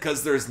visit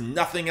because there's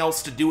nothing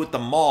else to do at the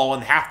mall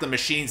and half the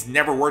machines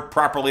never worked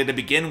properly to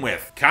begin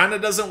with. Kinda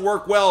doesn't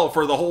work well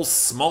for the whole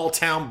small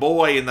town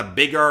boy in the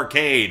big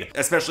arcade,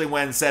 especially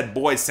when said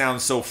boy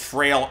sounds so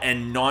frail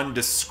and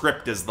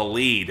nondescript as the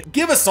lead.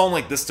 Give a song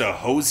like this to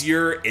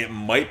Hozier, it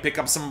might pick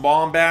up some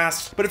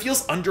bombast, but it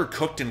feels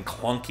undercooked and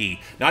clunky,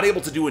 not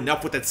able to do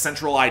enough with its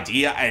central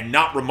idea and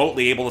not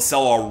remotely able to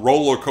sell a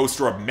roller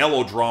coaster of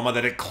melodrama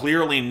that it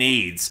clearly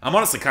needs. I'm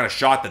honestly kind of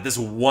shocked that this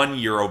won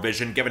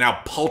Eurovision, given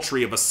how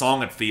paltry of a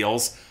song it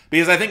feels,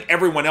 because I think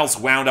everyone else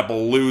wound up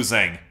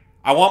losing.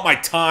 I want my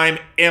time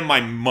and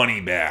my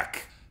money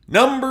back.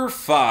 Number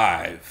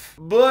 5.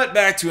 But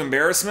back to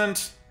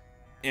embarrassment.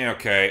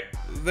 Okay,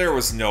 there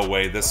was no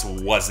way this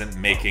wasn't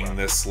making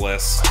this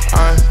list.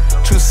 I'm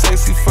too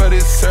sexy for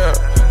this syrup,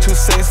 too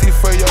sexy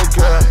for your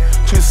girl,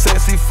 too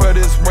sexy for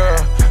this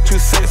world, too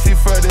sexy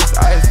for this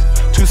ice,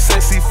 too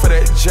sexy for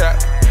that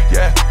jack.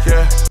 Yeah,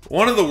 yeah.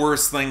 One of the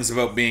worst things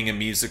about being a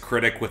music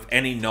critic with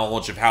any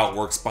knowledge of how it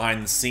works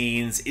behind the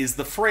scenes is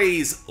the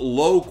phrase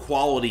low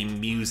quality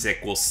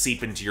music will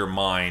seep into your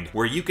mind,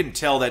 where you can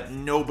tell that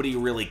nobody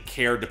really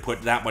cared to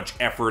put that much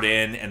effort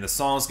in and the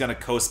song's gonna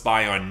coast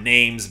by on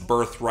names,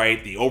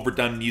 birthright, the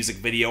overdone music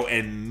video,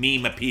 and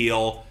meme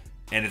appeal,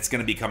 and it's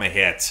gonna become a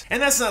hit.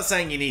 And that's not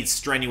saying you need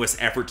strenuous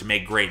effort to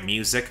make great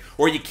music,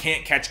 or you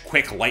can't catch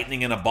quick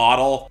lightning in a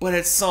bottle, but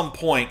at some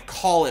point,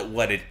 call it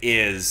what it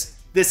is.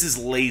 This is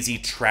lazy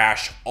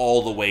trash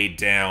all the way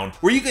down,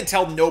 where you can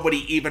tell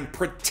nobody even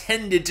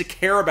pretended to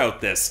care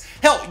about this.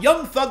 Hell,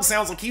 Young Thug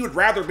sounds like he would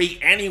rather be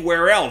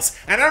anywhere else,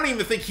 and I don't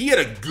even think he had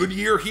a good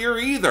year here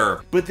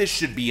either. But this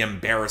should be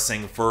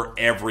embarrassing for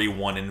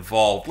everyone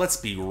involved. Let's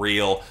be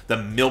real. The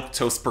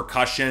milquetoast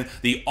percussion,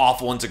 the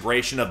awful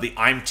integration of the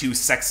I'm Too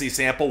Sexy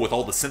sample with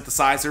all the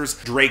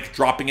synthesizers, Drake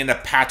dropping into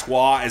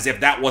patois as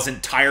if that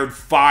wasn't tired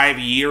 5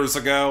 years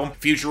ago,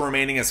 Future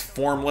remaining as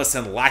formless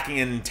and lacking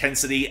in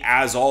intensity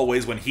as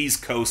always when he's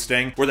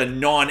coasting, where the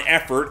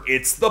non-effort,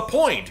 it's the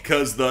point,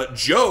 because the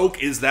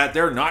joke is that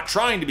they're not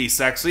trying to be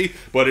sexy,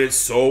 but it's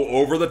so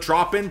over the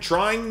top in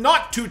trying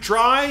not to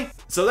try.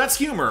 So that's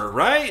humor,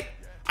 right?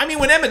 I mean,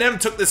 when Eminem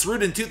took this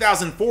route in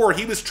 2004,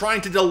 he was trying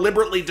to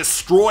deliberately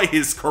destroy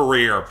his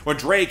career. With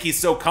Drake, he's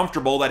so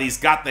comfortable that he's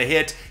got the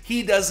hit,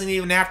 he doesn't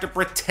even have to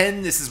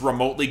pretend this is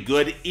remotely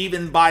good,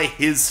 even by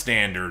his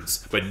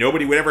standards. But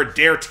nobody would ever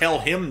dare tell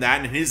him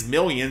that in his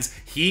millions.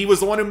 He was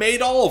the one who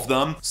made all of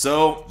them.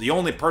 So the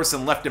only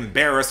person left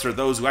embarrassed are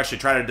those who actually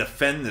try to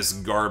defend this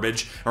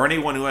garbage, or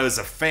anyone who is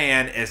a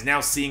fan is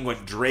now seeing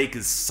what Drake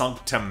is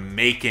sunk to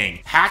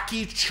making.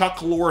 Hacky Chuck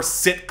Lorre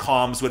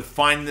sitcoms would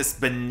find this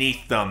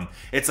beneath them.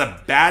 It's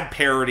a bad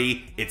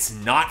parody, it's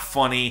not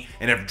funny,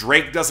 and if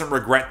Drake doesn't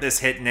regret this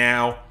hit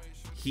now,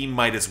 he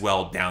might as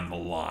well down the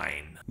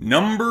line.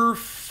 Number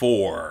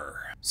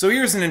 4. So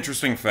here's an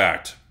interesting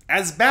fact.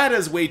 As bad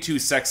as Way Too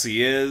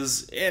Sexy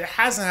is, it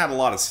hasn't had a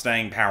lot of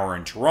staying power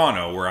in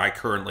Toronto, where I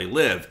currently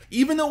live,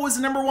 even though it was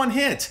a #1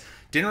 hit.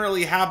 Didn't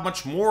really have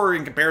much more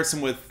in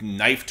comparison with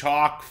Knife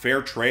Talk,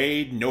 Fair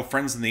Trade, No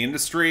Friends in the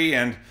Industry,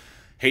 and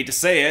hate to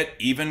say it,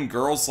 even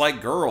Girls Like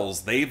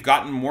Girls, they've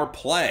gotten more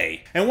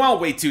play. And while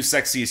Way Too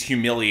Sexy is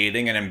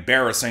humiliating and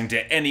embarrassing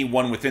to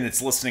anyone within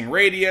its listening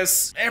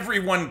radius,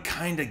 everyone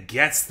kinda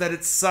gets that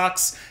it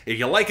sucks. If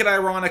you like it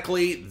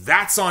ironically,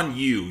 that's on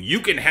you.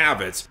 You can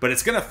have it, but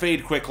it's gonna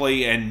fade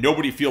quickly and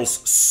nobody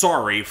feels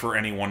sorry for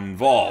anyone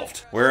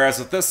involved. Whereas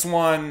with this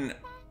one,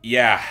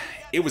 yeah,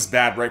 it was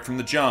bad right from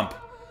the jump.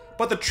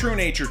 But the true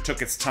nature took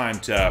its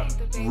time to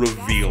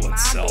reveal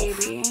itself.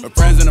 Her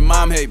friends and her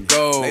mom hate me.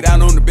 Go. Lay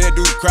down on the bed,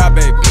 do the cry,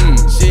 baby.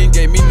 She ain't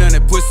gave me none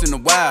that puss in a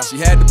while. She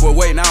had the boy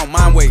waiting, I don't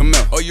mind waiting.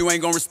 Oh, you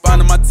ain't gonna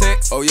respond to my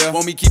text? Oh, yeah.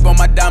 Want me keep on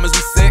my diamonds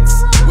with sex?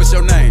 What's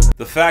your name?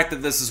 The fact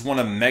that this is one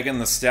of Megan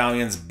Thee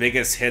Stallion's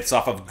biggest hits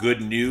off of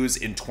Good News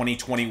in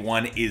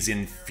 2021 is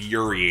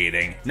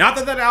infuriating. Not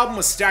that that album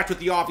was stacked with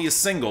the obvious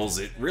singles,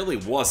 it really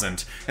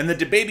wasn't. And the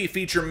Dababy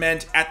feature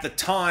meant, at the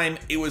time,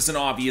 it was an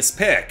obvious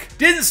pick.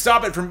 Didn't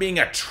stop it from being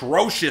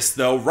atrocious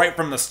though right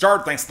from the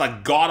start thanks to the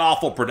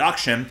god-awful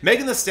production.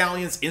 Megan Thee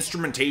Stallion's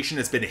instrumentation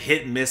has been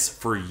hit and miss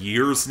for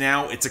years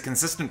now. It's a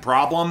consistent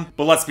problem,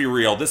 but let's be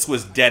real, this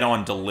was dead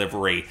on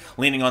delivery,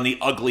 leaning on the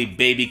ugly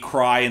baby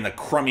cry and the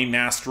crummy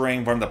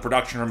mastering from the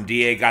production from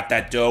DA Got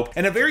That Dope,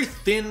 and a very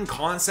thin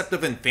concept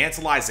of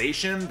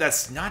infantilization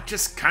that's not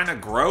just kinda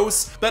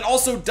gross, but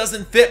also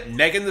doesn't fit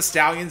Megan Thee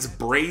Stallion's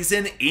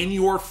brazen,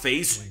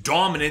 in-your-face,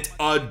 dominant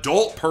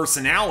adult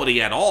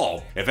personality at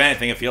all. If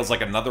anything, it feels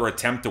like another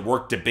attempt to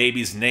work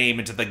Dababy's name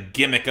into the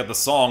gimmick of the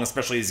song,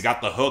 especially he's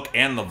got the hook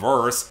and the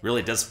verse.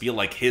 Really does feel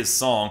like his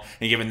song,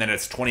 and given that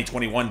it's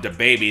 2021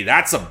 Dababy,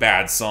 that's a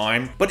bad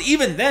sign. But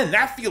even then,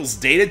 that feels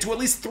dated to at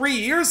least 3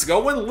 years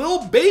ago when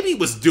Lil Baby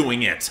was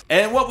doing it.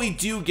 And what we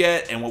do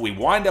get, and what we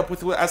wind up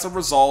with as a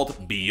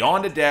result,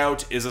 beyond a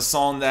doubt, is a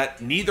song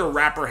that neither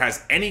rapper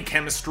has any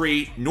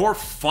chemistry nor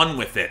fun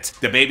with it.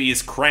 Dababy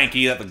is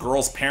cranky that the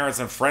girl's parents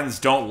and friends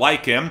don't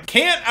like him.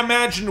 Can't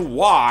imagine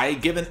why,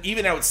 given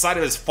even outside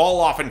of his fall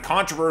off and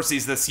controversies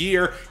this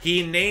year,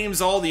 he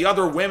names all the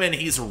other women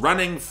he's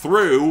running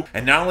through,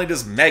 and not only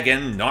does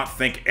Megan not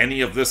think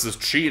any of this is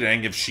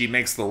cheating if she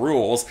makes the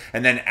rules,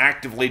 and then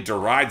actively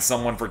deride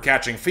someone for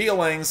catching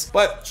feelings,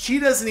 but she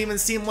doesn't even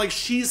seem like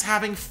she's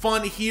having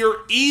fun here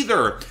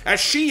either, as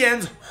she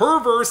ends her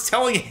verse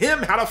telling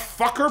him how to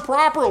fuck her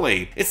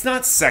properly. It's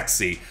not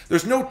sexy,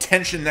 there's no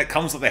tension that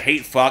comes with a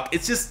hate fuck,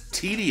 it's just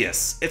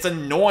tedious, it's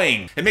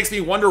annoying. It makes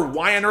me wonder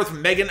why on earth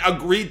Megan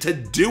agreed to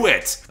do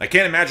it. I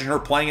can't imagine her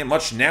playing it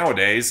much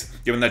nowadays,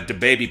 given that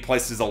Dababy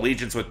placed his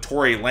allegiance with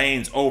Tory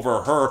Lanez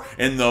over her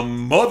in the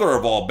mother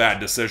of all bad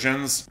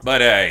decisions.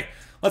 But hey,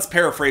 let's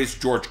paraphrase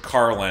George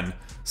Carlin.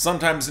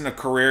 Sometimes in a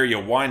career you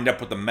wind up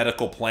with a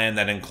medical plan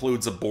that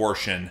includes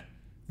abortion.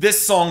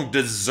 This song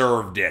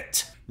deserved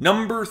it.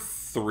 Number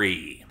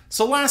 3.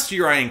 So last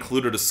year I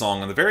included a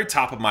song on the very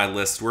top of my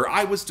list where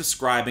I was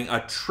describing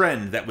a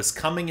trend that was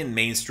coming in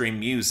mainstream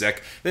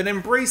music that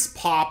embraced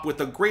pop with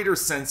a greater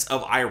sense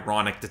of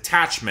ironic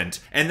detachment.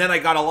 And then I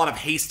got a lot of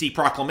hasty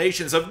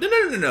proclamations of,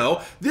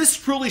 no, this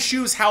truly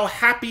shows how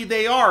happy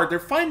they are. They're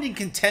finding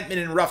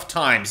contentment in rough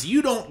times.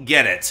 You don't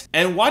get it.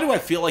 And why do I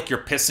feel like you're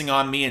pissing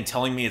on me and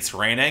telling me it's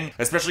raining?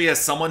 Especially as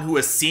someone who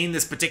has seen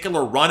this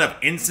particular run of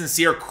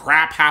insincere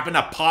crap happen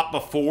to pop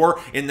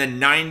before in the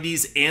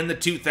 90s and the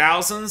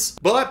 2000s?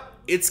 But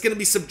it's going to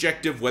be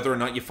subjective whether or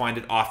not you find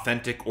it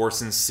authentic or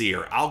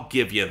sincere. I'll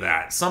give you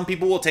that. Some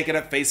people will take it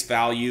at face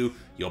value,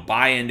 you'll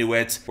buy into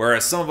it,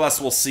 whereas some of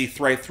us will see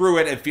right through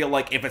it and feel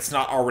like if it's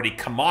not already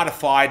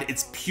commodified,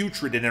 it's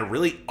putrid in a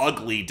really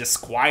ugly,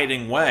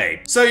 disquieting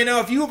way. So, you know,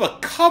 if you have a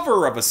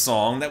cover of a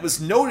song that was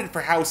noted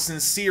for how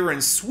sincere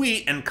and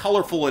sweet and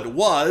colorful it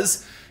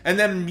was, and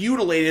then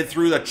mutilated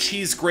through the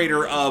cheese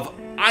grater of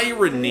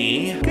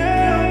irony, Girl,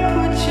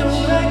 put your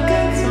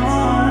records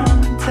on.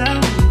 Tell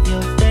me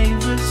your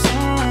favorite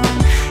song.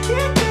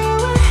 Yeah,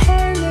 go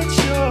ahead, let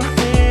your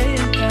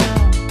head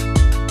down.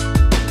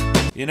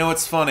 you know,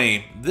 it's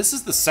funny. This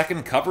is the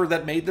second cover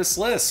that made this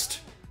list.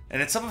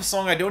 And it's of a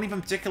song I don't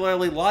even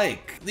particularly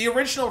like. The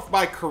original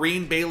by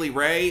Corinne Bailey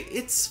Rae,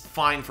 it's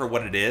fine for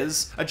what it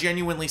is. A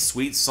genuinely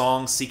sweet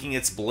song seeking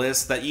its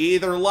bliss that you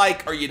either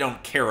like or you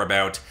don't care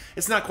about.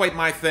 It's not quite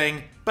my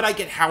thing, but I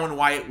get how and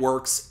why it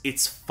works.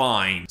 It's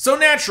fine. So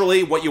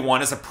naturally, what you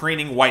want is a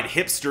preening white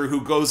hipster who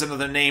goes under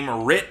the name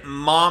Ritt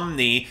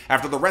Momney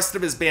after the rest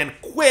of his band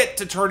quit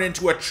to turn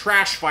into a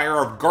trash fire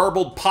of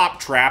garbled pop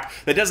trap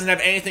that doesn't have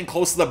anything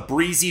close to the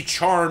breezy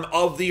charm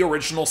of the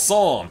original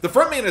song. The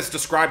frontman has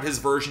described his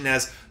version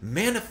as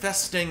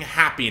manifesting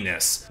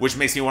happiness, which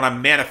makes me want to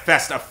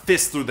manifest a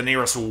fist through the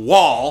nearest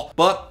wall,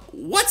 but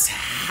what's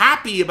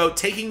happy about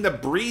taking the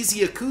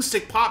breezy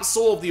acoustic pop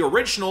soul of the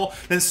original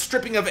and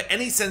stripping of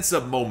any sense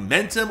of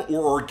momentum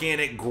or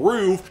organic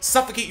groove,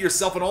 suffocate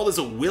yourself in all this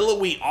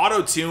willowy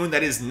auto-tune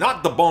that is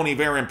not the Bon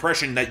Iver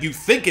impression that you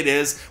think it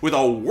is, with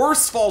a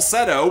worse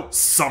falsetto,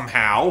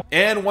 somehow,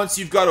 and once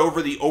you've got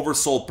over the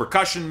oversold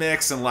percussion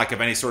mix and lack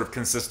of any sort of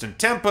consistent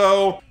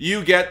tempo,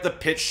 you get the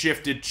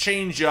pitch-shifted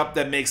change-up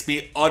that makes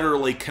me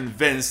utterly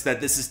convinced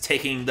that this is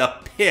taking the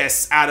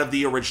piss out of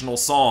the original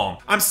song.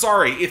 I'm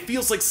sorry, it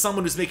feels like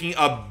someone who's making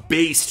a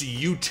based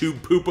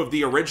YouTube poop of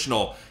the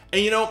original.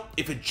 And you know,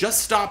 if it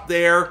just stopped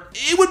there,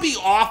 it would be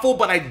awful,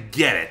 but I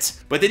get it.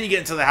 But then you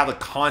get into how the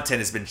content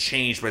has been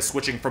changed by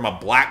switching from a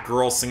black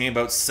girl singing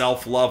about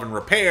self-love and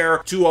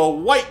repair to a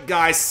white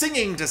guy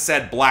singing to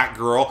said black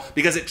girl,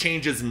 because it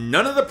changes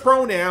none of the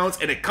pronouns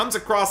and it comes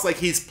across like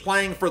he's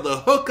playing for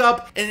the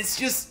hookup, and it's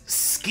just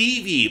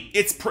skeevy.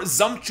 It's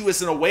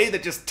presumptuous in a way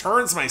that just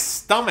turns my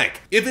stomach.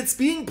 If it's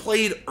being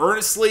played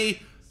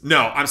earnestly,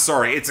 no, I'm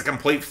sorry, it's a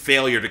complete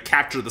failure to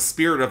capture the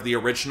spirit of the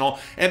original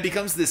and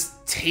becomes this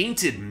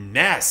tainted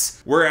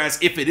mess. Whereas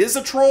if it is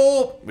a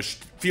troll, which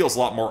feels a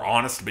lot more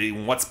honest about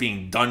what's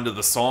being done to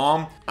the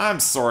song, I'm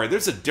sorry,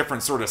 there's a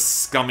different sort of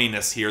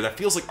scumminess here that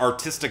feels like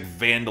artistic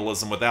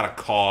vandalism without a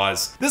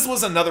cause. This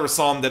was another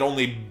song that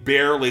only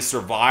barely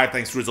survived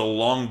thanks to its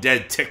long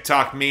dead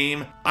TikTok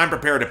meme. I'm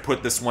prepared to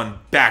put this one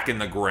back in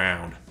the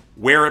ground,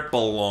 where it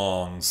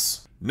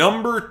belongs.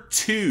 Number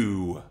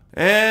 2.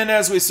 And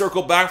as we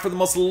circle back for the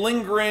most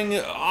lingering,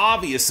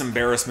 obvious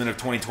embarrassment of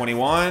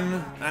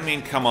 2021, I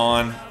mean, come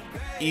on.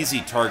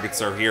 Easy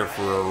targets are here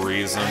for a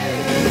reason.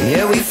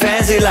 Yeah, we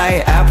fancy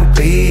like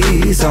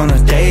Applebee's on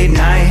a date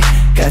night.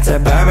 Got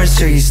that Bourbon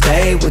Street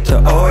steak with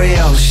the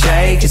Oreo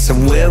shake and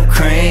some whipped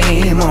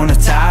cream on the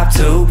top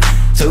two.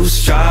 2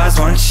 straws,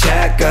 1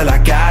 check, girl,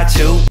 I got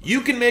you. You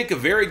can make a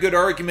very good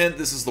argument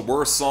this is the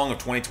worst song of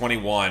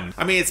 2021.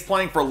 I mean, it's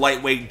playing for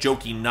lightweight,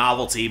 jokey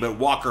novelty, but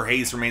Walker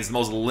Hayes remains the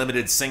most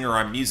limited singer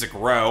on Music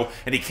Row,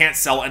 and he can't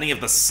sell any of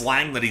the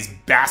slang that he's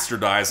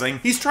bastardizing.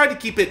 He's tried to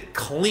keep it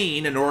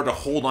clean in order to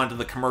hold on to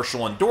the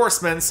commercial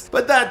endorsements,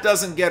 but that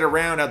doesn't get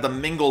around how the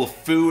mingled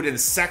food and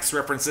sex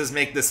references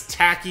make this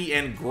tacky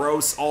and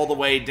gross all the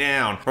way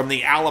down. From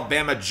the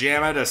Alabama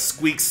Jamma to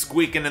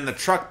squeaking in the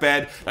truck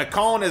bed, to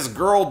calling his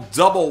girl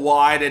double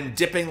wide and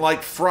dipping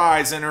like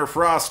fries in her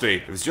Frosty.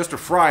 It was just a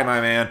fry,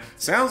 my man.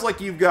 Sounds like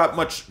you've got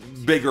much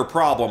bigger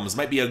problems.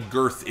 Might be a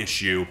girth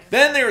issue.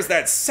 Then there's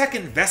that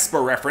second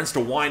Vespa reference to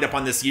wind up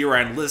on this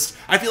year-end list.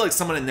 I feel like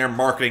someone in their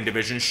marketing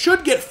division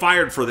should get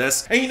fired for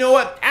this. And you know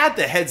what? Add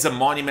the heads of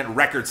Monument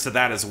Records to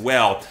that as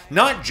well.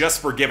 Not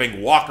just for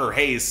giving Walker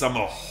Hayes some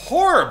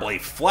horribly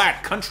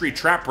flat country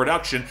trap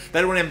production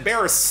that would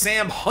embarrass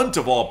Sam Hunt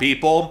of all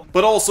people,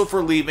 but also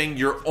for leaving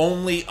your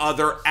only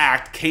other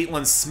act,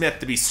 Caitlin Smith,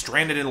 to be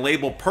stranded in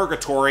label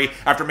purgatory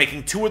after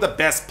making 2 of the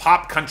best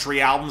pop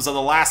country albums of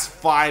the last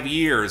 5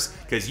 years,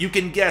 because you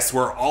can guess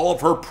where all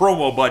of her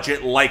promo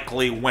budget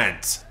likely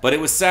went. But it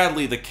was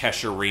sadly the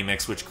Kesha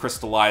remix which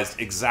crystallized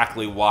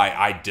exactly why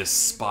I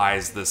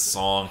despise this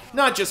song.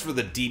 Not just for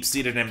the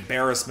deep-seated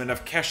embarrassment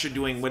of Kesha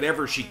doing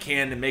whatever she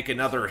can to make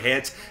another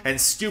hit and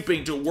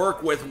stooping to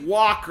work with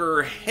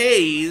Walker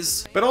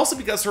Hayes, but also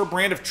because her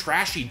brand of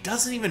trashy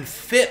doesn't even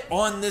fit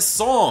on this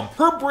song.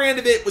 Her brand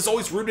of it was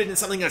always rooted in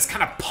something that's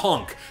kind of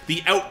punk,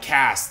 the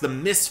outcasts, the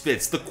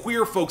misfits, the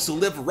queer folks who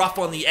live rough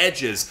on the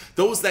edges,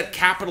 those that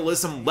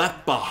capitalism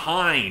left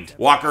behind.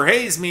 Walker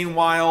Hayes,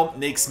 meanwhile,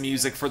 makes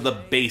music for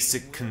the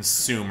basic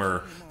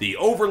consumer, the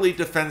overly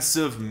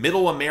defensive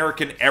middle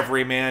American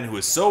everyman who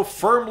is so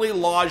firmly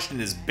lodged in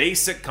his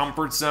basic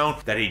comfort zone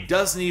that he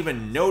doesn't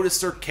even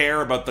notice or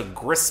care about the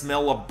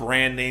gristmill of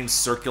brand names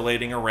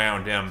circulating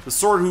around him. The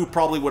sort who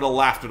probably would have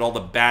laughed at all the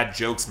bad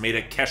jokes made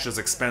at Kesha's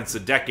expense a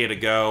decade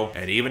ago,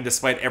 and even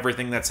despite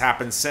everything that's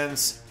happened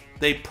since,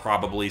 they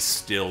probably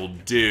still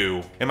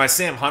do. In my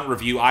Sam Hunt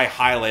review, I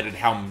highlighted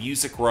how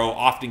Music Row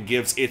often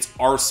gives its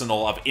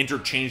arsenal of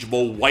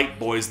interchangeable white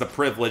boys the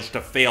privilege to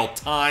fail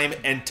time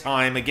and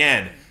time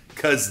again,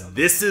 because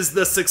this is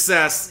the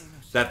success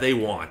that they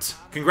want.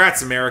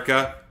 Congrats,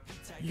 America.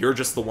 You're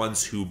just the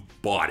ones who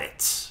bought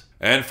it.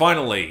 And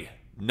finally,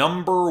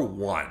 number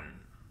 1.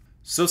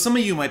 So some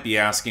of you might be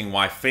asking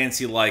why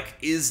Fancy Like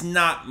is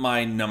not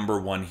my number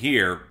 1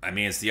 here. I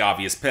mean, it's the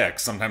obvious pick.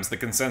 Sometimes the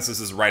consensus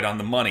is right on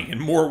the money, in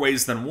more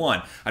ways than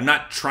one. I'm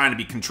not trying to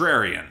be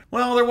contrarian.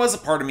 Well, there was a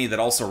part of me that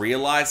also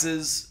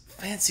realizes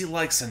Fancy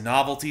Like's a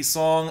novelty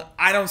song.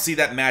 I don't see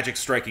that magic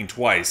striking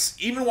twice.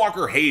 Even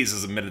Walker Hayes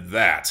has admitted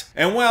that.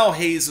 And while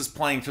Hayes is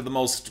playing to the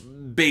most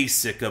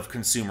basic of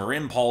consumer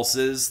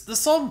impulses, the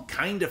song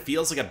kinda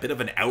feels like a bit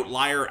of an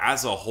outlier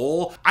as a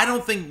whole. I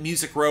don't think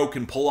Music Row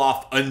can pull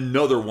off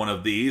another one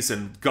of these,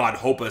 and God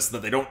hope us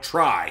that they don't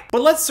try.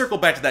 But let's circle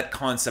back to that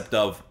concept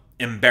of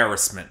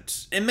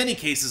embarrassment. In many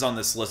cases on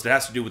this list, it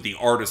has to do with the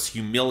artists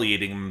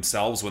humiliating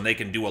themselves when they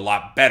can do a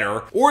lot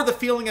better, or the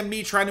feeling of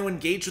me trying to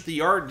engage with the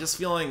art and just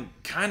feeling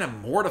kind of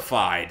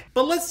mortified.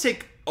 But let's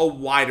take a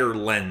wider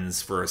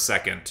lens for a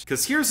second,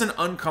 because here's an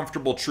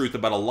uncomfortable truth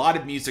about a lot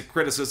of music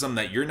criticism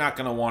that you're not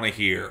going to want to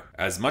hear.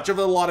 As much of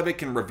a lot of it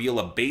can reveal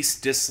a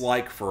base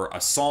dislike for a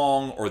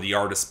song or the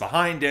artist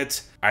behind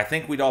it, I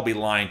think we'd all be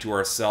lying to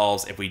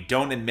ourselves if we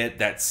don't admit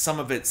that some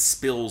of it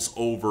spills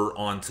over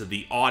onto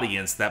the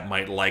audience that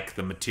might like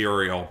the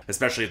material,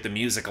 especially if the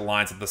music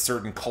aligns with a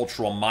certain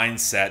cultural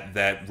mindset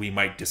that we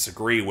might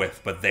disagree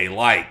with, but they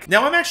like.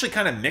 Now, I'm actually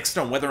kind of mixed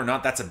on whether or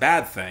not that's a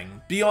bad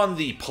thing. Beyond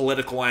the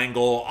political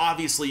angle,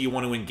 obviously you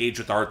want to engage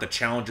with art that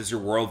challenges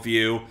your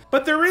worldview,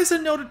 but there is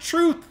a note of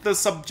truth, the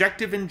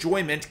subjective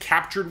enjoyment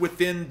captured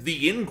within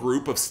the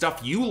in-group of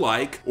stuff you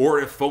like, or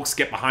if folks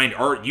get behind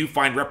art you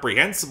find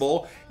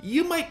reprehensible,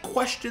 you might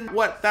question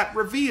what that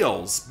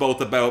reveals,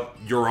 both about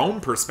your own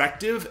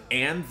perspective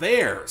and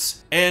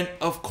theirs. And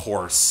of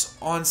course,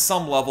 on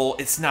some level,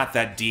 it's not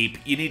that deep,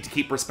 you need to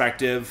keep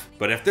perspective,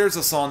 but if there's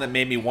a song that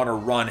made me want to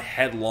run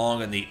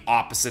headlong in the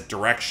opposite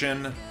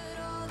direction,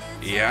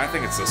 yeah, I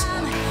think it's this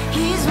one.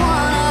 He's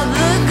one of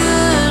the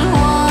good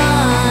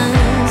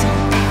ones,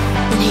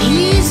 and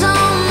he's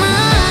all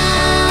mine.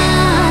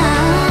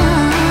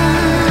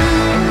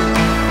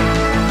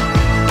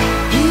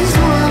 He's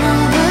one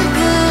of the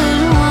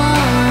good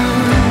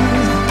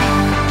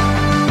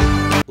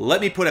ones.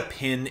 Let me put a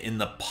pin in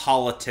the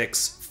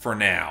politics for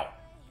now.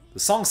 The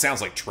song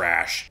sounds like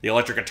trash. The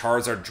electric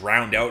guitars are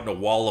drowned out in a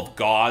wall of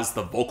gauze,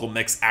 the vocal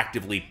mix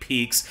actively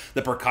peaks,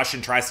 the percussion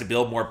tries to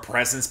build more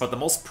presence, but the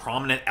most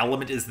prominent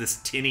element is this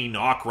tinny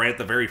knock right at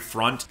the very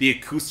front. The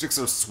acoustics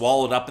are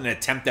swallowed up in an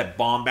attempt at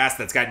bombast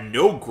that's got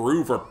no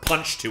groove or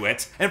punch to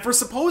it. And for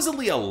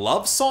supposedly a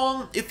love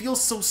song, it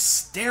feels so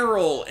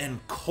sterile and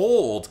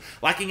cold,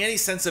 lacking any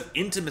sense of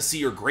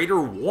intimacy or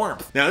greater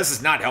warmth. Now, this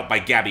is not helped by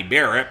Gabby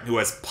Barrett, who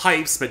has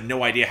pipes but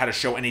no idea how to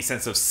show any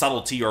sense of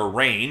subtlety or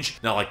range,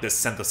 not like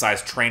this synthesizer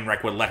train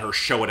wreck would let her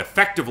show it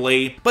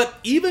effectively. But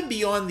even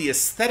beyond the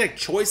aesthetic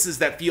choices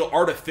that feel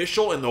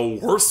artificial in the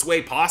worst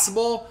way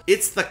possible,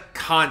 it's the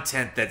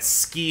content that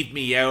skeeved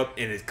me out,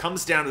 and it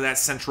comes down to that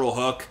central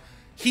hook.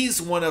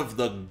 He's one of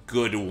the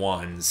good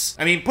ones.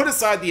 I mean, put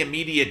aside the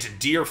immediate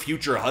dear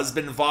future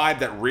husband vibe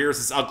that rears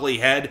its ugly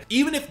head,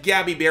 even if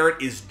Gabby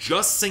Barrett is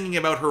just singing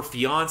about her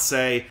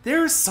fiance,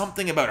 there's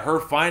something about her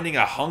finding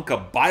a hunk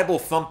of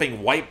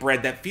Bible-thumping white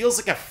bread that feels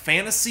like a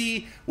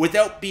fantasy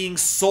without being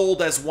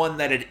sold as one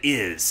that it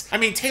is. I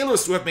mean, Taylor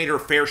Swift made her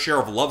fair share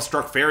of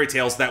love-struck fairy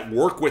tales that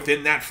work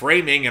within that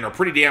framing and are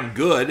pretty damn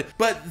good,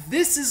 but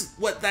this is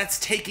what that's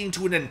taking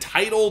to an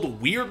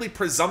entitled, weirdly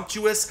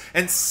presumptuous,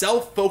 and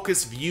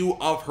self-focused view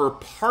of her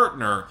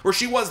partner, where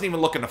she wasn't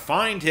even looking to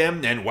find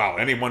him, and while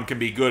anyone can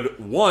be good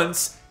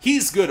once,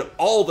 he's good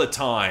all the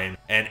time,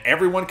 and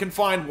everyone can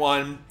find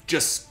one,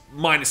 just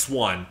minus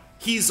one.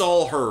 He's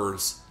all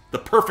hers. The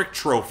perfect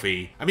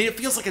trophy. I mean, it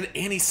feels like an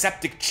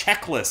antiseptic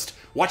checklist,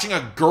 watching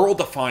a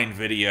girl-defined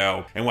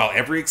video, and while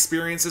every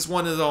experience is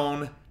one's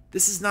own,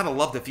 this is not a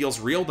love that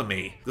feels real to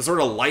me. The sort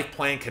of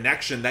life-plan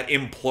connection that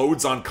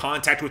implodes on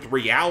contact with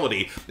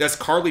reality, as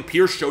Carly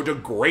Pearce showed a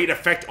great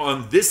effect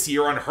on this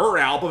year on her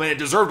album, and it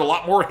deserved a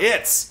lot more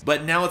hits.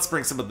 But now let's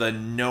bring some of the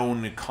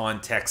known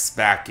contexts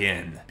back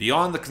in.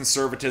 Beyond the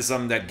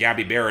conservatism that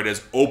Gabby Barrett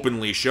has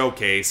openly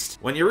showcased,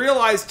 when you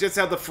realize just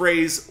how the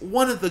phrase,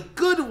 one of the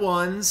good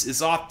ones,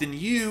 is often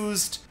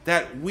used,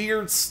 that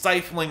weird,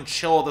 stifling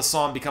chill of the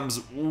song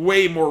becomes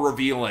way more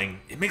revealing.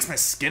 It makes my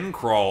skin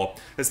crawl,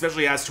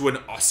 especially as to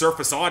a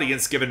surface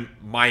audience given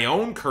my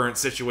own current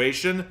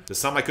situation. To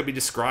some, I could be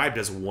described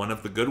as one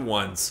of the good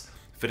ones,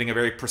 fitting a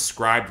very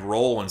prescribed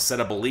role and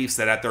set of beliefs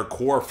that at their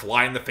core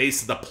fly in the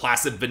face of the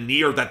placid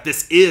veneer that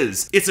this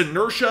is. It's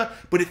inertia,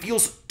 but it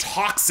feels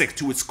toxic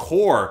to its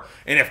core.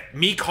 And if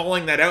me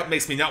calling that out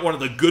makes me not one of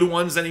the good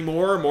ones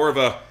anymore, more of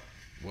a,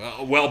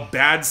 well,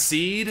 bad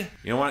seed,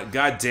 you know what?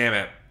 God damn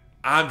it.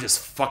 I'm just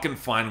fucking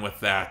fine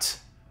with that.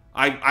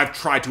 I've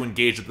tried to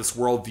engage with this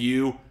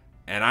worldview,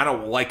 and I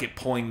don't like it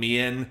pulling me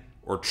in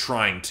or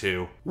trying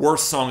to.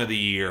 Worst song of the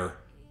year.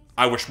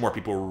 I wish more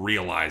people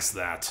realized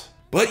that.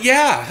 But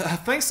yeah,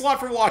 thanks a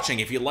lot for watching.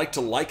 If you'd like to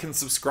like and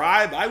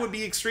subscribe, I would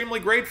be extremely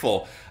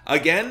grateful.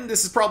 Again,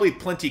 this is probably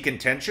plenty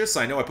contentious.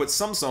 I know I put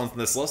some songs in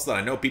this list that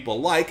I know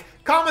people like.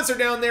 Comments are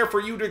down there for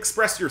you to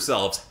express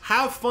yourselves.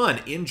 Have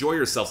fun, enjoy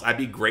yourselves. I'd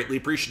be greatly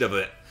appreciative of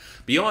it.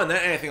 Beyond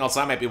that, anything else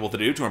I might be able to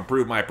do to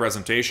improve my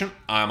presentation,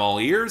 I'm all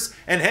ears.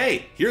 And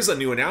hey, here's a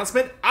new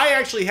announcement. I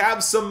actually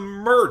have some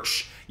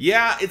merch.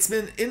 Yeah, it's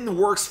been in the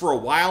works for a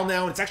while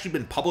now, and it's actually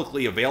been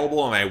publicly available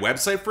on my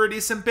website for a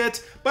decent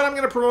bit, but I'm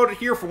going to promote it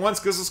here for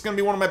once because it's going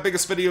to be one of my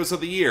biggest videos of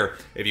the year.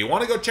 If you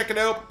want to go check it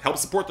out, help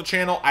support the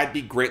channel, I'd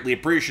be greatly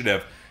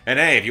appreciative. And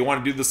hey, if you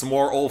want to do this a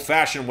more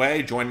old-fashioned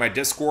way, join my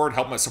Discord,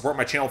 help support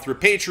my channel through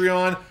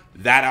Patreon,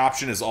 that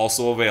option is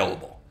also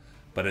available.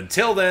 But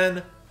until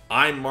then,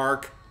 I'm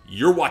Mark,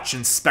 you're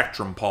watching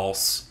Spectrum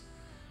Pulse,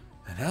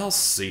 and I'll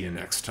see you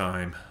next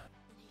time.